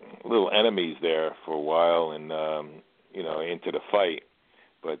enemies there for a while, and into the fight.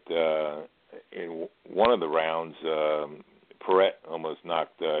 But in one of the rounds, Paret almost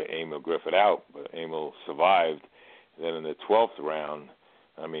knocked Emil Griffith out, but Emil survived. Then in the 12th round,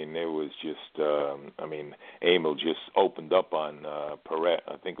 it was just, Emil just opened up on Paret.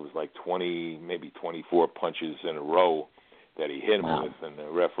 I think it was like 20, maybe 24 punches in a row that he hit him with. And the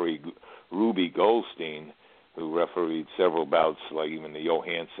referee, Ruby Goldstein, who refereed several bouts, like even the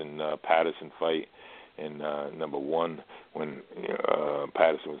Johansson-Patterson fight in number 1, when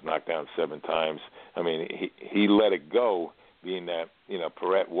Patterson was knocked down 7 times. He let it go, being that,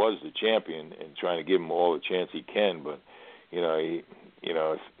 Paret was the champion and trying to give him all the chance he can, but,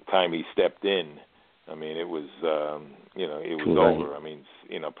 time he stepped in, it was, it was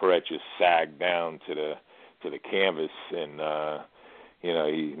over. Paret just sagged down to the canvas, and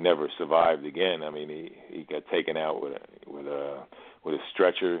he never survived again. He got taken out with a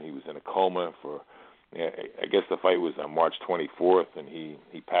stretcher. He was in a coma for, I guess the fight was on March 24th, and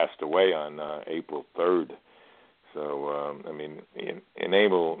he passed away on April 3rd. So and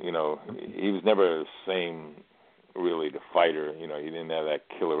Emil, he was never the same. Really, the fighter, he didn't have that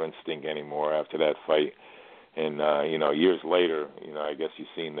killer instinct anymore after that fight. And years later, I guess you've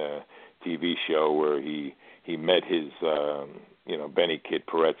seen the TV show where he met his, Benny Kid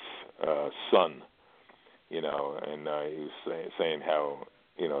Paret's son, and he was saying how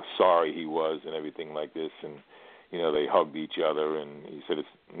sorry he was and everything like this, and they hugged each other, and he said,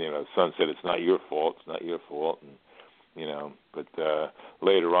 the son said, it's not your fault, and but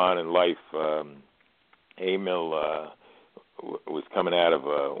later on in life. Emil was coming out of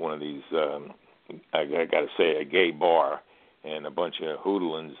one of these, I got to say, a gay bar, and a bunch of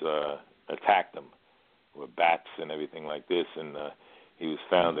hoodlums attacked him with bats and everything like this, and he was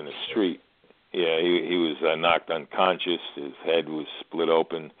found in the street. Yeah, he was knocked unconscious. His head was split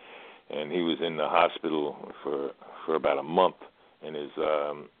open, and he was in the hospital for about a month. And his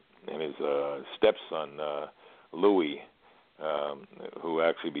stepson, Louis, who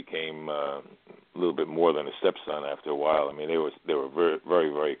actually became a little bit more than a stepson after a while. They were very, very,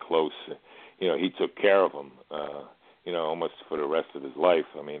 very close. He took care of him, almost for the rest of his life.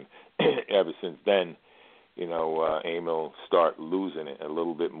 Ever since then, Emil started losing it a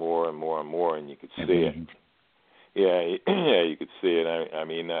little bit more and more and more, and you could see it. Yeah, you could see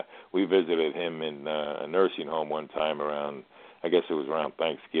it. We visited him in a nursing home one time around, I guess it was around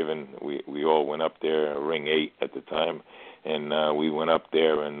Thanksgiving. We all went up there, Ring 8 at the time, and we went up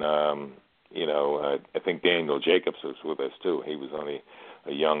there, and I think Daniel Jacobs was with us too. He was only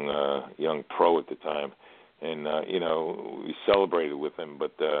a young pro at the time, and we celebrated with him.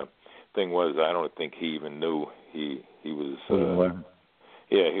 But the thing was, I don't think he even knew he was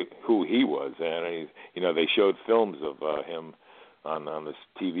who he was, and they showed films of him on this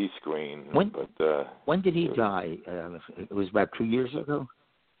TV screen. When did he die? It was about 2 years ago.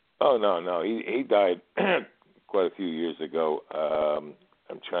 Oh no, he died quite a few years ago.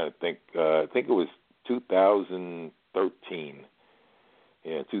 I'm trying to think. I think it was 2013.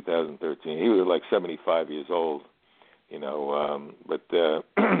 Yeah, 2013. He was like 75 years old. But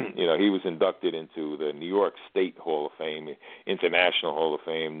he was inducted into the New York State Hall of Fame, International Hall of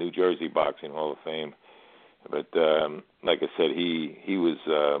Fame, New Jersey Boxing Hall of Fame. But like I said, he was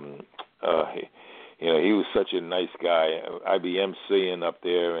he was such a nice guy. I'd be emceeing up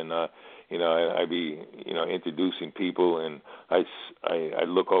there, and I'd be introducing people, and I'd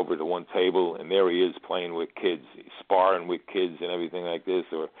look over to one table, and there he is playing with kids, sparring with kids and everything like this,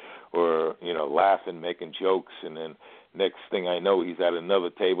 or laughing, making jokes, and then next thing I know, he's at another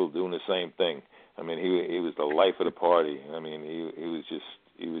table doing the same thing. I mean, he was the life of the party. I mean,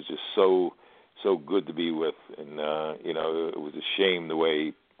 he was just so good to be with, and it was a shame the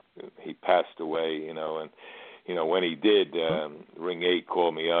way he passed away, and when he did, Ring 8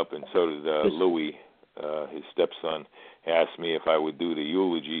 called me up, and so did Louis, his stepson. He asked me if I would do the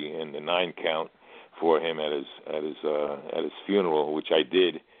eulogy and the 9 count for him at his funeral, which I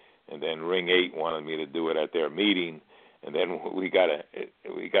did, and then Ring 8 wanted me to do it at their meeting, and then we got a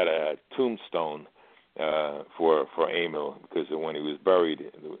tombstone for Emil, because when he was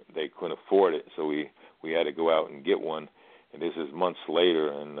buried, they couldn't afford it, so we had to go out and get one. And this is months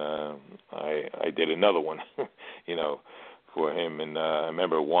later, and I did another one, for him. And I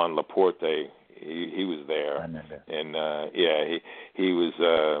remember Juan Laporte, he was there, and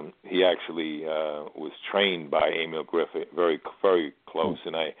he actually was trained by Emil Griffith, very very close.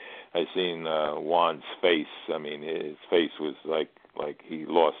 And I seen Juan's face. I mean, his face was like he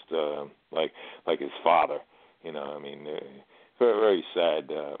lost like his father. I mean. Very, very sad,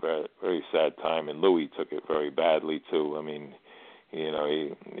 very sad time, and Louis took it very badly too. I mean,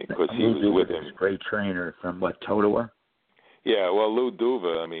 because he was with him. Great trainer from Totowa. Yeah, well, Lou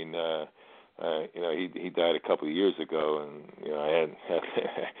Duva. I mean, he died a couple of years ago, and I had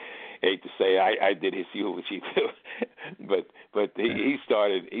hate to say I did his eulogy too, but he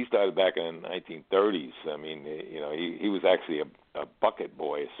started back in the 1930s. I mean, he was actually a bucket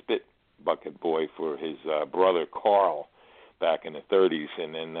boy, a spit bucket boy for his brother Carl. Back in the 30s,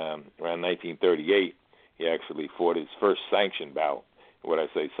 and then around 1938, he actually fought his first sanctioned bout. When I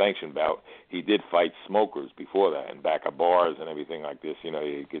say sanctioned bout, he did fight smokers before that, in back of bars and everything like this.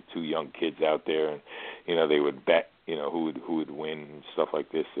 You get 2 young kids out there, and they would bet, who would win and stuff like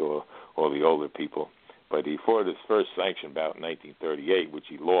this, or the older people. But he fought his first sanctioned bout in 1938, which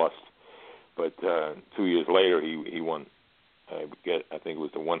he lost. But 2 years later, he won. I think it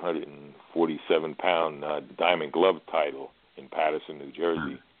was the 147-pound Diamond Glove title in Paterson, New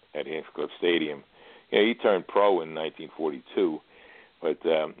Jersey, at Hascup Stadium. He turned pro in 1942, but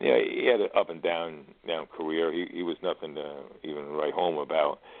he had an up and down career. He was nothing to even write home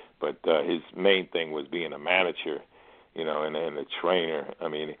about. But his main thing was being a manager, and a trainer. I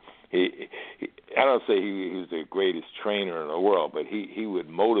mean, I don't say he was the greatest trainer in the world, but he would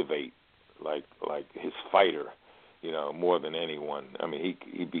motivate like his fighter. More than anyone. I mean,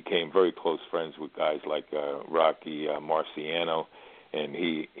 he became very close friends with guys like Rocky Marciano, and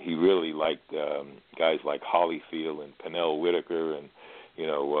he really liked guys like Holyfield and Pernell Whitaker and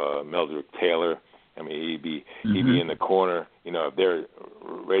Meldrick Taylor. I mean, he'd be in the corner. If they're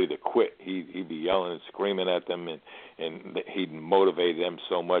ready to quit, he'd be yelling and screaming at them, and he'd motivate them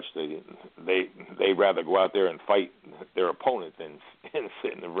so much that they'd rather go out there and fight their opponent than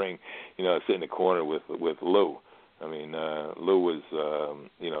sit in the ring, sit in the corner with Lou. I mean, Lou was,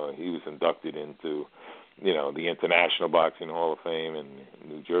 he was inducted into, the International Boxing Hall of Fame and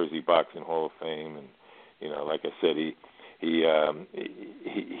New Jersey Boxing Hall of Fame, and like I said, he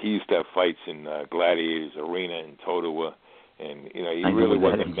used to have fights in Gladiators Arena in Totowa, and he really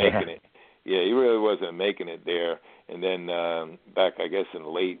wasn't making it. Yeah, he really wasn't making it there. And then back, I guess, in the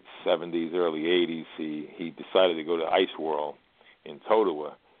late 70s, early 80s, he decided to go to Ice World in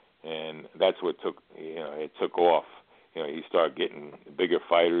Totowa. And that's what it took off. He started getting bigger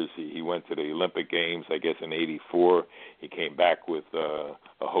fighters. He went to the Olympic Games, I guess, in '84. He came back with a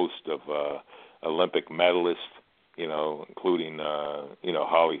host of Olympic medalists, including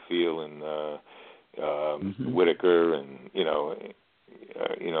Holyfield and Whitaker and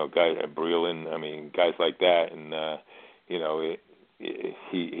guys Breland. I mean, guys like that. And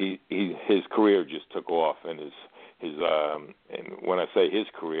his career just took off, and and when I say his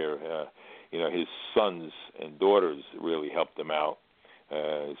career, his sons and daughters really helped him out.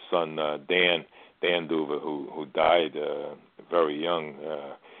 His son Dan Duva, who died very young.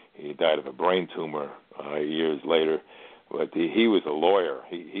 He died of a brain tumor years later, but he was a lawyer.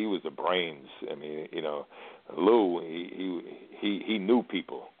 He was the brains. I mean, Lou, he knew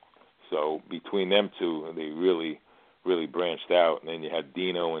people. So between them two, they really branched out. And then you had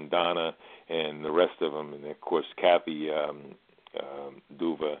Dino and Donna and the rest of them, and of course Kathy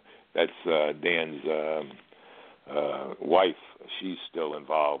Duva. That's Dan's wife. She's still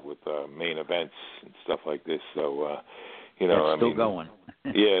involved with main events and stuff like this. So still going.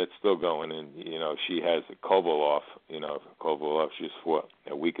 Yeah, it's still going, and she has Kovalov. Kovalov just fought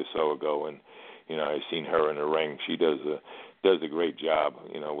a week or so ago, and I've seen her in the ring. She does a great job,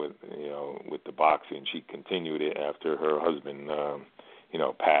 with the boxing. She continued it after her husband,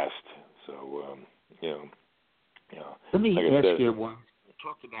 passed. So, Let me like ask you one. You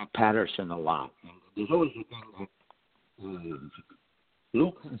talked about Patterson a lot, and there's always a thing that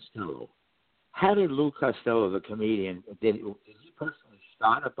Lou Costello. How did Lou Costello, the comedian, did he personally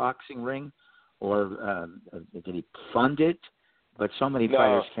start a boxing ring, or did he fund it? But so many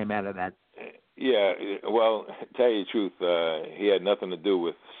fighters came out of that. Yeah, well, to tell you the truth, he had nothing to do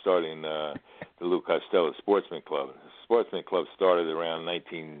with starting the Lou Costello Sportsman Club. The Sportsman Club started around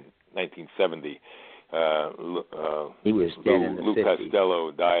 1970. He was dead in the Lou 50s.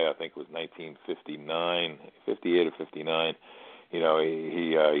 Costello died, I think it was 58 or 59.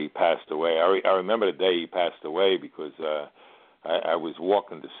 He passed away. I remember the day he passed away because I was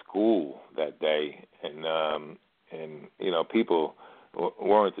walking to school that day, and people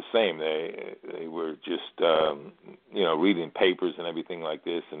weren't the same. They were just reading papers and everything like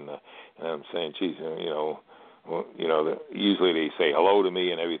this, and I'm saying, geez, usually they say hello to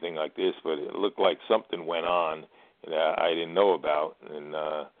me and everything like this, but it looked like something went on that I didn't know about, and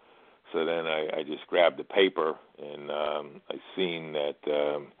so then I just grabbed the paper, and I seen that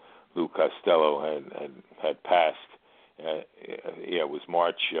Lou Costello had passed. It was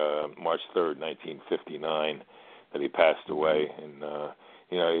March 3rd, 1959, that he passed away, and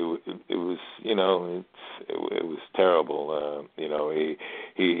it was terrible.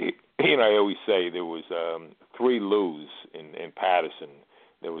 I always say there was 3 Lou's in Patterson.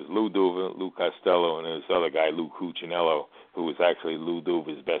 There was Lou Duva, Lou Costello, and this other guy, Lou Cuccinello, who was actually Lou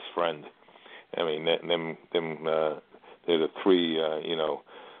Duva's best friend. I mean, they're the 3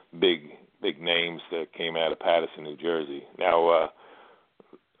 big names that came out of Patterson, New Jersey. Now,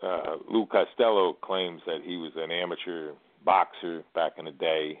 Lou Costello claims that he was an amateur boxer back in the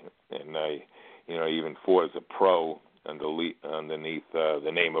day, and even fought as a pro underneath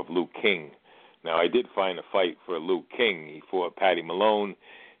the name of Lou King. Now, I did find a fight for Lou King. He fought Patty Malone,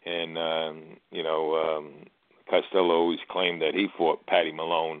 and Costello always claimed that he fought Patty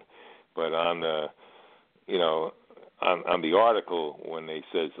Malone, but on the on the article, when they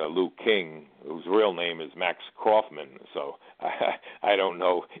says Lou King, whose real name is Max Kaufman, so I don't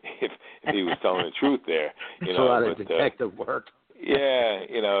know if he was telling the truth there. It's a lot of detective work. Yeah,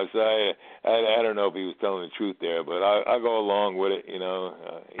 so I don't know if he was telling the truth there, but I'll go along with it.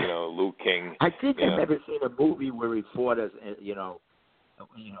 Lou King. I think I've never seen a movie where he fought as maybe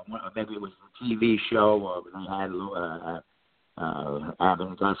it was a TV show, or they had Abbott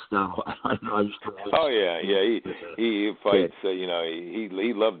and Costello. I used to watch. Oh yeah. He fights.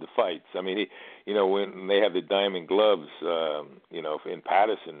 He loved the fights. I mean, when they have the Diamond Gloves, in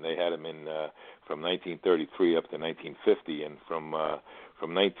Patterson, they had him in from 1933 up to 1950, and from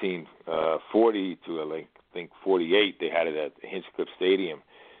 1940 to I think 48, they had it at Hinchcliffe Stadium,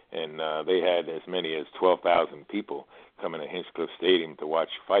 and they had as many as 12,000 people coming to Hinchcliffe Stadium to watch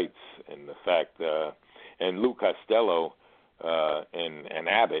fights. And the fact, and Lou Costello and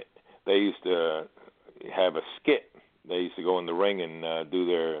Abbott, they used to have a skit. They used to go in the ring and do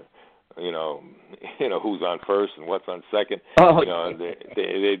their, who's on first and what's on second.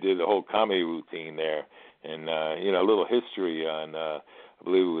 They did the whole comedy routine there, and a little history on, I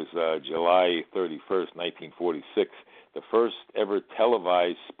believe it was July 31st, 1946, the first ever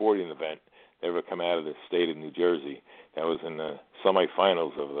televised sporting event ever come out of the state of New Jersey. That was in the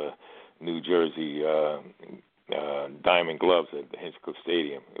semifinals of the New Jersey Diamond Gloves at the Hinchcliffe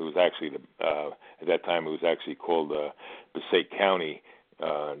Stadium. It was actually at that time it was actually called Passaic County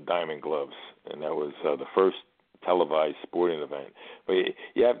Diamond Gloves, and that was the first televised sporting event. But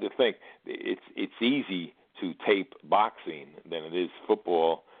you have to think it's easy to tape boxing than it is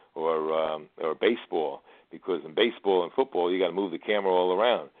football or baseball, because in baseball and football you got to move the camera all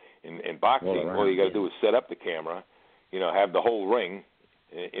around. In boxing, all you got to do is set up the camera, have the whole ring,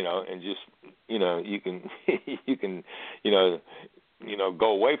 and just you can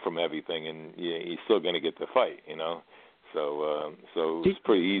go away from everything, and you're still going to get the fight, So it's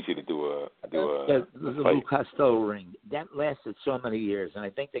pretty easy to do a the Lou Costello ring that lasted so many years, and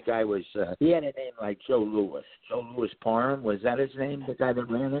I think the guy was he had a name like Joe Louis Parham. Was that his name? The guy that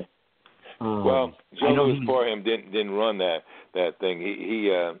ran it. Well, Joe Louis Parham didn't run that thing.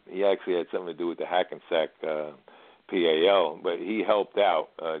 He actually had something to do with the Hackensack PAL, but he helped out.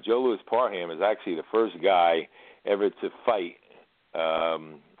 Joe Louis Parham is actually the first guy ever to fight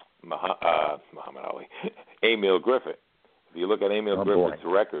Muhammad Ali, Emil Griffith. If you look at Emil Griffith's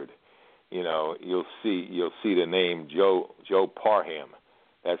record, you'll see the name Joe Parham.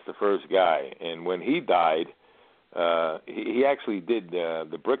 That's the first guy. And when he died, he actually did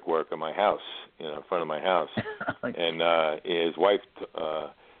the brickwork of my house, in front of my house. And his wife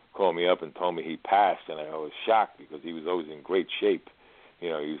called me up and told me he passed, and I was shocked because he was always in great shape. He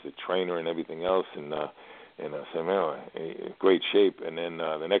was a trainer and everything else, and I said, man, great shape. And then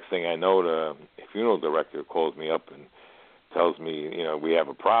the next thing I know, the funeral director calls me up and tells me, we have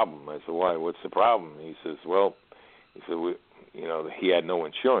a problem. I said, why? What's the problem? He says, he had no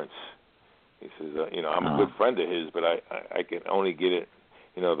insurance. He says, I'm a good friend of his, but I can only get it,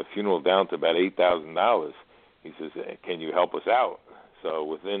 the funeral down to about $8,000. He says, can you help us out? So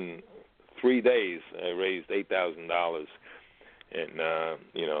within 3 days, I raised $8,000, and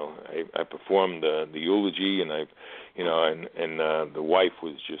I performed the eulogy, and the wife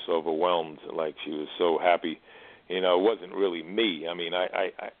was just overwhelmed, like she was so happy. It wasn't really me. I mean,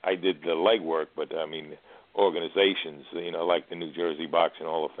 I did the legwork, but I mean, organizations, like the New Jersey Boxing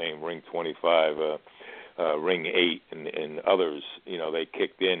Hall of Fame, Ring 25, Ring 8, and others, they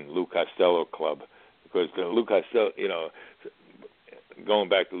kicked in, Lou Costello Club, because the Lou Costello, going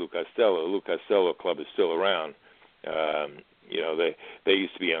back to Lou Costello Club is still around. They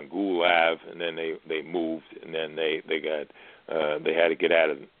used to be on Gould Ave, and then they moved, and then they had to get out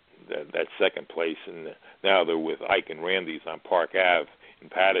of that second place, and now they're with Ike and Randy's on Park Ave in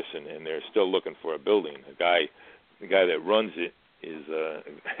Patterson, and they're still looking for a building. The guy that runs it is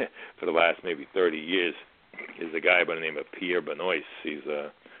for the last maybe 30 years is a guy by the name of Pierre Benoist. He's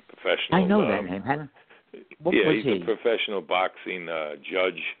a professional. I know that name. What was he's a professional boxing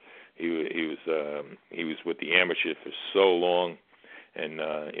judge. He was with the amateur for so long, and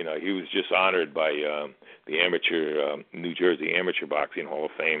he was just honored by the New Jersey Amateur Boxing Hall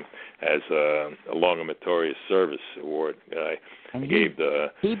of Fame as a long and meritorious service award.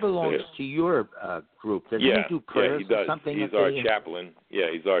 He belongs to your group. Does he do prayers he does. Or something? He's our chaplain.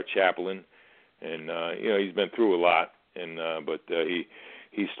 Yeah, he's our chaplain, and he's been through a lot, and but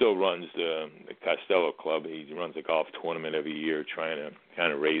he still runs the Costello Club. He runs a golf tournament every year, trying to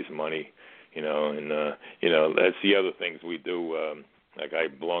kind of raise money, and that's the other things we do. Like I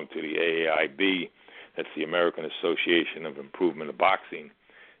belong to the AAIB, that's the American Association of Improvement of Boxing,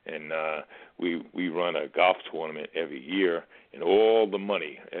 and we run a golf tournament every year, and all the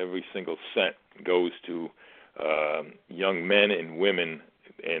money, every single cent, goes to young men and women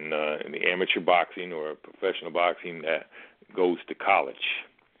in the amateur boxing or professional boxing that goes to college.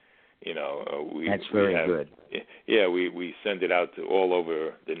 That's very good. Yeah, we send it out to all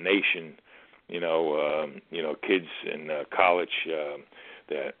over the nation. Kids in college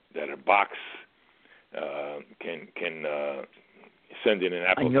that are box can send in an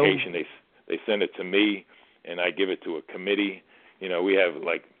application. They send it to me, and I give it to a committee. We have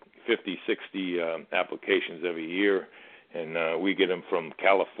like 50, 60 applications every year, and we get them from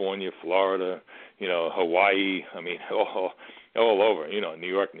California, Florida, Hawaii. I mean, all over. New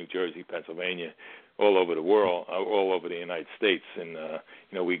York, New Jersey, Pennsylvania. All over the world, all over the United States, and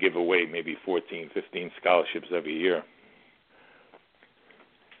we give away maybe 14, 15 scholarships every year.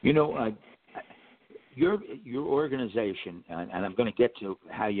 Your organization, and I'm going to get to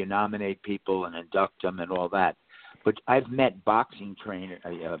how you nominate people and induct them and all that, but I've met boxing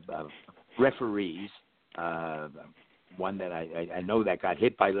referees. One that I know that got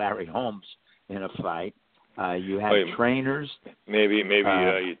hit by Larry Holmes in a fight. You have trainers. Maybe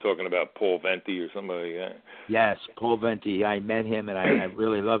you're talking about Paul Venti or somebody like that. Yes, Paul Venti. I met him, and I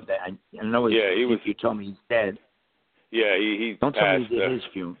really loved that. I know you told me he's dead. Yeah, he Don't passed. Tell me he did his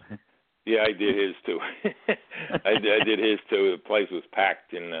funeral. Yeah, I did his too. I did his too. The place was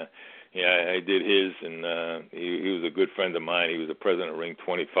packed, and I did his, and he was a good friend of mine. He was the president of Ring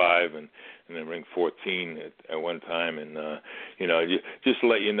 25 and then Ring 14 at one time, and just to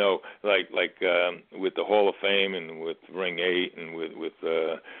let you know, like with the Hall of Fame and with Ring 8 and with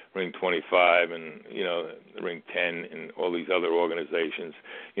Ring 25 and Ring 10 and all these other organizations,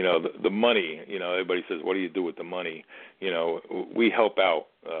 the money. Everybody says, what do you do with the money? We help out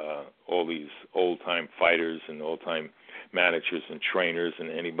all these old-time fighters and old-time managers and trainers and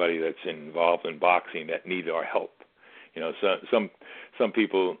anybody that's involved in boxing that need our help. Some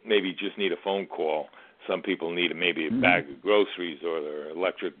people maybe just need a phone call. Some people need maybe a bag of groceries, or their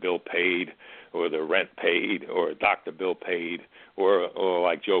electric bill paid, or their rent paid, or a doctor bill paid, or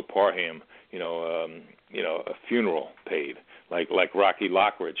like Joe Parham, a funeral paid. Like Rocky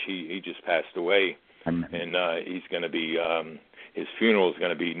Lockridge, he just passed away, and he's going to be his funeral is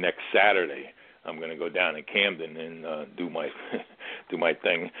going to be next Saturday. I'm going to go down in Camden and do my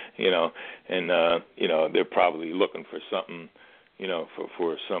thing, and they're probably looking for something,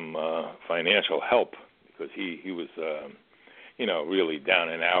 for some financial help, because he was, really down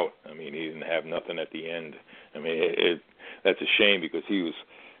and out. I mean, he didn't have nothing at the end. I mean, that's a shame because he was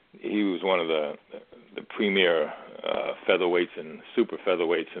one of the premier featherweights and super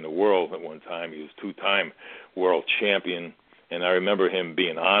featherweights in the world at one time. He was 2-time world champion, and I remember him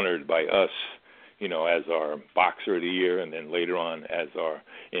being honored by us, as our boxer of the year, and then later on as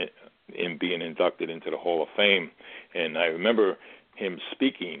in being inducted into the Hall of Fame. And I remember him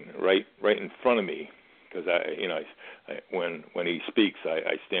speaking right in front of me, because when he speaks,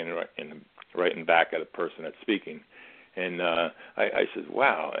 I stand right in back of the person that's speaking, and I said,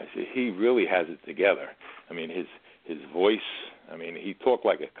 "Wow!" I said, "He really has it together." I mean, his voice. I mean, he talked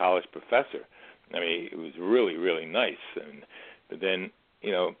like a college professor. I mean, it was really, really nice. But then,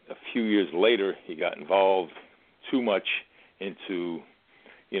 a few years later, he got involved too much into,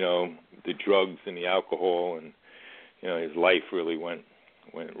 the drugs and the alcohol, and his life really went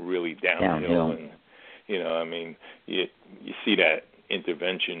really downhill. And I mean, you see that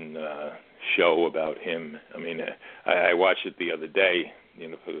intervention show about him. I mean, I watched it the other day,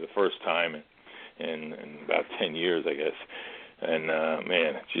 for the first time in about 10 years, I guess. And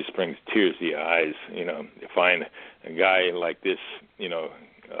man, it just brings tears to your eyes. To find a guy like this,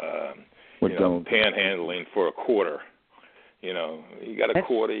 panhandling for a quarter. You got a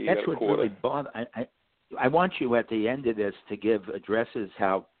quarter. You got a quarter. That's what really bothers. I want you at the end of this to give addresses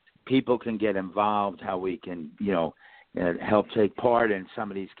how people can get involved, how we can, help take part in some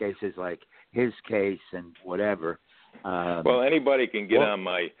of these cases, like his case and whatever. Well, anybody can get on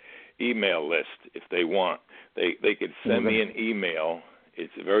my email list if they want. They could send me an email.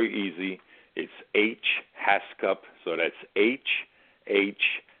 It's very easy. It's Hascup, so that's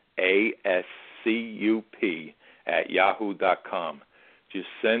HHASCUP @yahoo.com. Just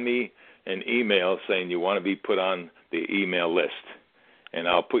send me an email saying you want to be put on the email list, and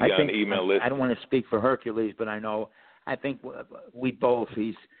I'll put you on the email list. I don't want to speak for Hercules, but I think we both.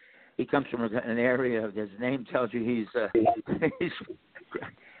 He comes from an area. His name tells you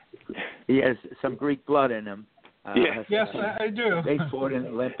he has some Greek blood in him. Yes, I do. They fought in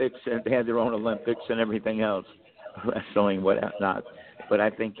Olympics, and they had their own Olympics and everything else, wrestling, whatnot. But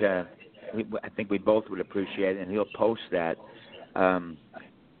I think we both would appreciate it, and he'll post that.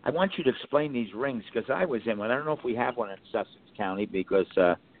 I want you to explain these rings, because I was in one. I don't know if we have one in Sussex County, because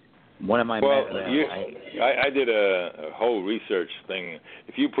one of my I did a whole research thing.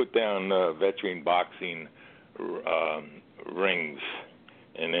 If you put down veteran boxing rings,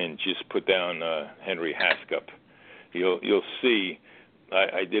 and then just put down Henry Hascup, you'll see.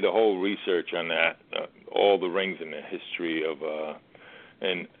 I did a whole research on that, all the rings in the history of,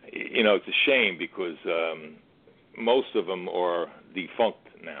 and it's a shame because most of them are defunct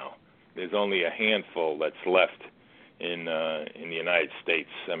now. There's only a handful that's left in the United States.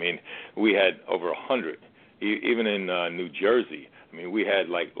 I mean, we had over 100, even in New Jersey. I mean, we had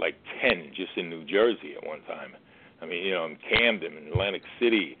like 10 just in New Jersey at one time. I mean, in Camden, in Atlantic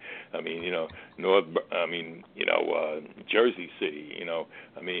City. I mean, Jersey City.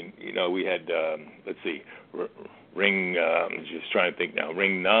 I mean, we had let's see, ring. I'm just trying to think now.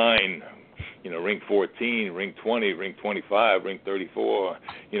 Ring 9. Ring 14, Ring 20, Ring 25, Ring 34. I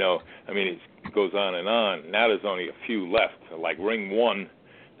mean, it goes on and on. Now there's only a few left. Like Ring 1,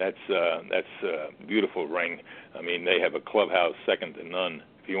 that's a beautiful ring. I mean, they have a clubhouse second to none.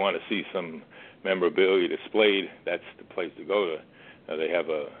 If you want to see some memorabilia displayed, that's the place to go to. They have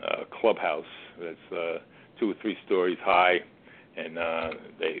a clubhouse that's 2 or 3 stories high, and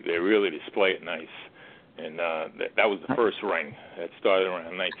they really display it nice. And that was the first ring. That started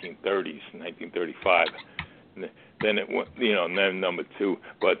around 1930s, 1935. And then it went, and then number 2.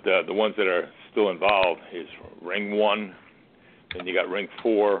 But the ones that are still involved is Ring 1. Then you got Ring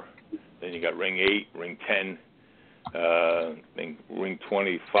 4. Then you got Ring 8, Ring 10. Then Ring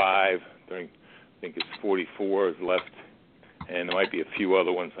 25. I think it's 44 is left, and there might be a few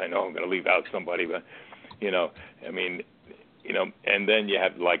other ones. I know I'm going to leave out somebody, but I mean. And then you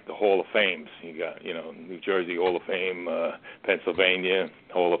have like the Hall of Fames. You got, New Jersey Hall of Fame, Pennsylvania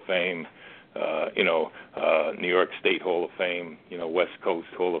Hall of Fame, New York State Hall of Fame, West Coast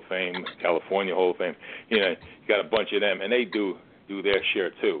Hall of Fame, California Hall of Fame. You got a bunch of them, and they do their share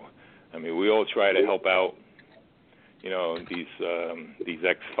too. I mean, we all try to help out, these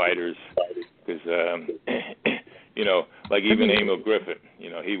ex-fighters, because, like even Emil Griffith, he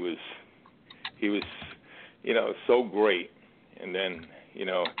was, so great. And then,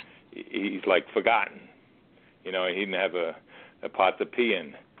 he's like forgotten. He didn't have a pot to pee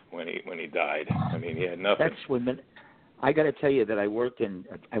in when he died. I mean, he had nothing. That's when I got to tell you that I worked in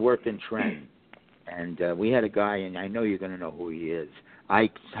Trenton, and we had a guy, and I know you're going to know who he is,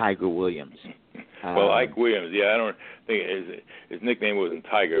 Ike Tiger Williams. Well, Ike Williams. Yeah, I don't think his nickname wasn't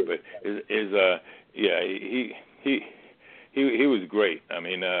Tiger, but he was great. I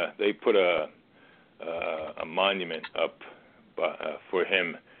mean, they put a monument up for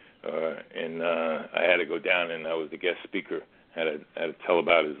him, and I had to go down, and I was the guest speaker. Had to tell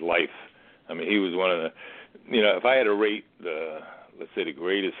about his life. I mean, he was one of the, if I had to rate let's say the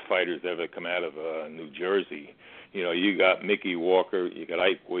greatest fighters ever come out of New Jersey, you got Mickey Walker, you got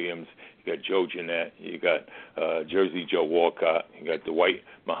Ike Williams, you got Joe Jeanette, you got Jersey Joe Walcott, you got Dwight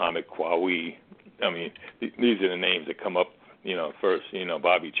Muhammad Kwawi. I mean, these are the names that come up, first.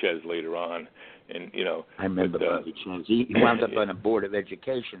 Bobby Ches later on, and I remember Bobby Ches. He wound up on a board of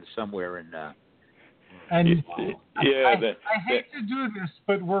education somewhere in. And I hate to do this,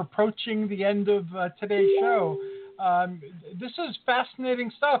 but we're approaching the end of today's show. This is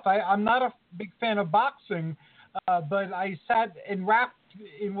fascinating stuff. I'm not a big fan of boxing, but I sat and wrapped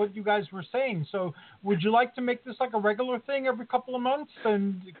in what you guys were saying. So would you like to make this like a regular thing every couple of months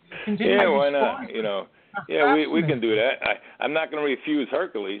and continue? Yeah, why not? We can do that. I'm not going to refuse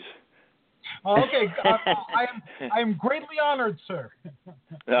Hercules. Okay, I am greatly honored, sir.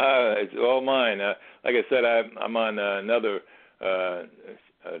 It's all mine. Like I said, I'm on another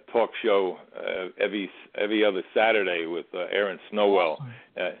talk show every other Saturday with Aaron Snowell.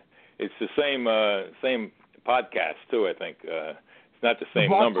 Awesome. It's the same podcast too. I think it's not the same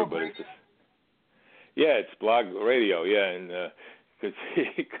number, but it's it's Blog Radio. Yeah, and because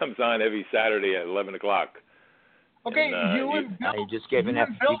it comes on every Saturday at 11 o'clock. Okay, and, you just gave an.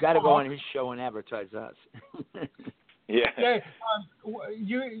 You got to go on his show and advertise us. Yeah.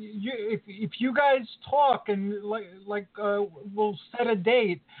 If you guys talk and we'll set a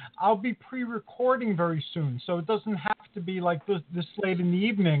date, I'll be pre-recording very soon, so it doesn't have to be like this late in the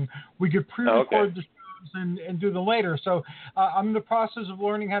evening. We could pre-record the shows and do them later. So I'm in the process of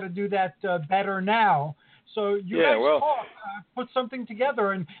learning how to do that better now. So you guys talk, put something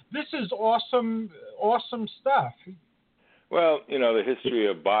together, and this is awesome stuff. Well, the history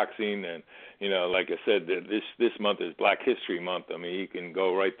of boxing, and like I said, this month is Black History Month. I mean, you can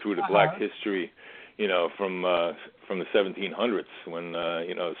go right through the Black history, from the 1700s when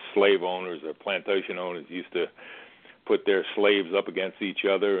slave owners or plantation owners used to put their slaves up against each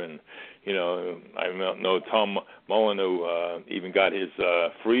other, and I know Tom Mullen who even got his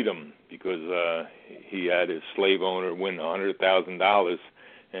freedom because he had his slave owner win $100,000,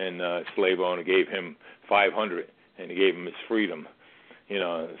 and slave owner gave him $500, and he gave him his freedom.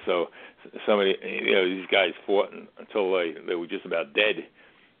 So somebody, these guys fought until they were just about dead,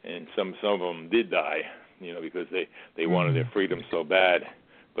 and some of them did die, because they wanted their freedom so bad.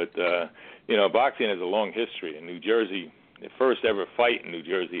 But boxing has a long history in New Jersey. The first ever fight in New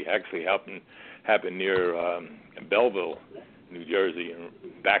Jersey actually happened near Belleville, New Jersey,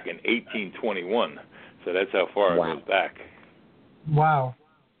 back in 1821. So that's how far it goes back. Wow.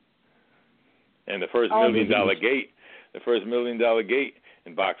 And the first $1 million gate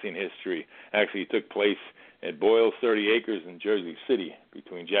in boxing history actually took place at Boyle's 30 Acres in Jersey City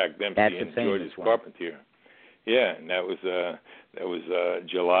between Jack Dempsey and George Carpentier. Yeah, and that was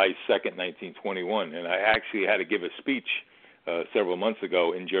July 2nd, 1921. And I actually had to give a speech several months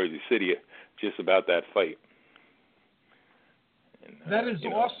ago in Jersey City just about that fight. And, that is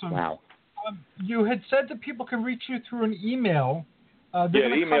awesome. Wow. You had said that people can reach you through an email.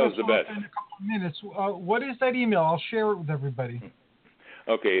 The email is the best. In a couple of minutes. What is that email? I'll share it with everybody.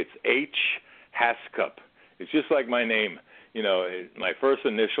 Okay, it's Hascup. It's just like my name. My first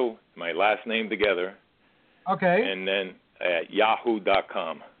initial, my last name together. Okay. And then at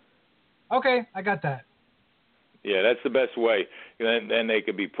yahoo.com. Okay, I got that. Yeah, that's the best way. Then they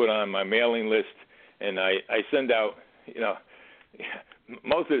could be put on my mailing list, and I send out,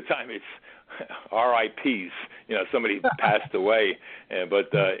 most of the time it's RIPs. Somebody passed away, but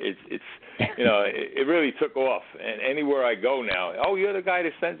it's it really took off. And anywhere I go now, you're the guy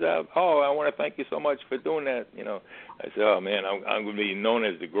that sends out. I want to thank you so much for doing that. I said, oh man, I'm going to be known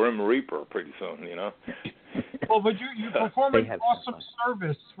as the Grim Reaper pretty soon. Well, but you perform an awesome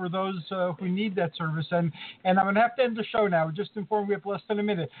service for those who need that service, and I'm going to have to end the show now. Just informed we have less than a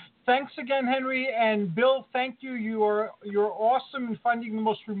minute. Thanks again, Henry, and Bill. Thank you. You're awesome in finding the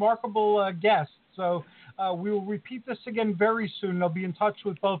most remarkable guests. So we will repeat this again very soon. I'll be in touch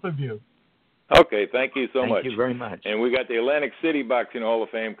with both of you. Okay, thank you so much. Thank you very much. And we got the Atlantic City Boxing Hall of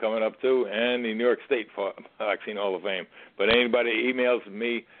Fame coming up too, and the New York State Boxing Hall of Fame. But anybody emails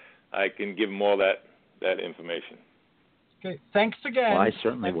me, I can give them all that information. Okay, thanks again. Well, I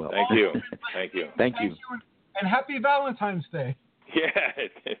certainly will. Thank you. Thank you. Thank you. And happy Valentine's Day.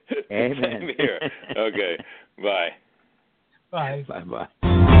 Yeah. Amen. Same here. Okay. Bye. Bye. Bye-bye.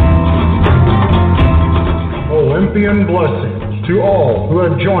 Olympian blessings to all who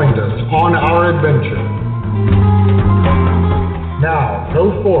have joined us on our adventure. Now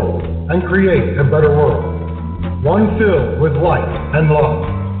go forth and create a better world, one filled with light and love.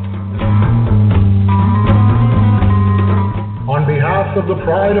 On behalf of the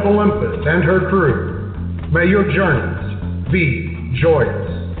Pride of Olympus and her crew, may your journeys be joyous.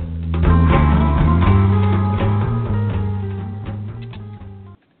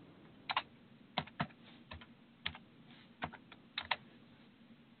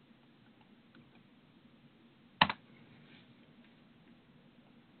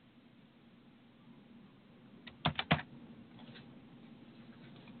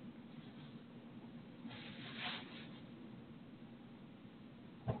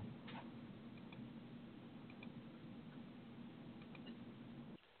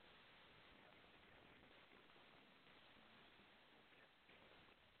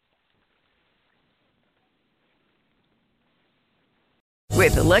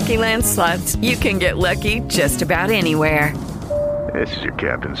 With the Lucky Land Slots, you can get lucky just about anywhere. This is your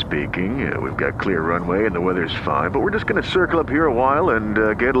captain speaking. We've got clear runway and the weather's fine, but we're just going to circle up here a while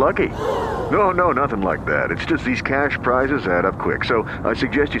and get lucky. No, nothing like that. It's just these cash prizes add up quick. So I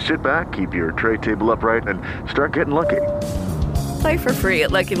suggest you sit back, keep your tray table upright, and start getting lucky. Play for free at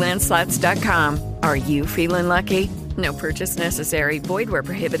LuckyLandSlots.com. Are you feeling lucky? No purchase necessary. Void where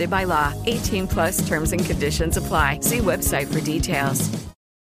prohibited by law. 18+ terms and conditions apply. See website for details.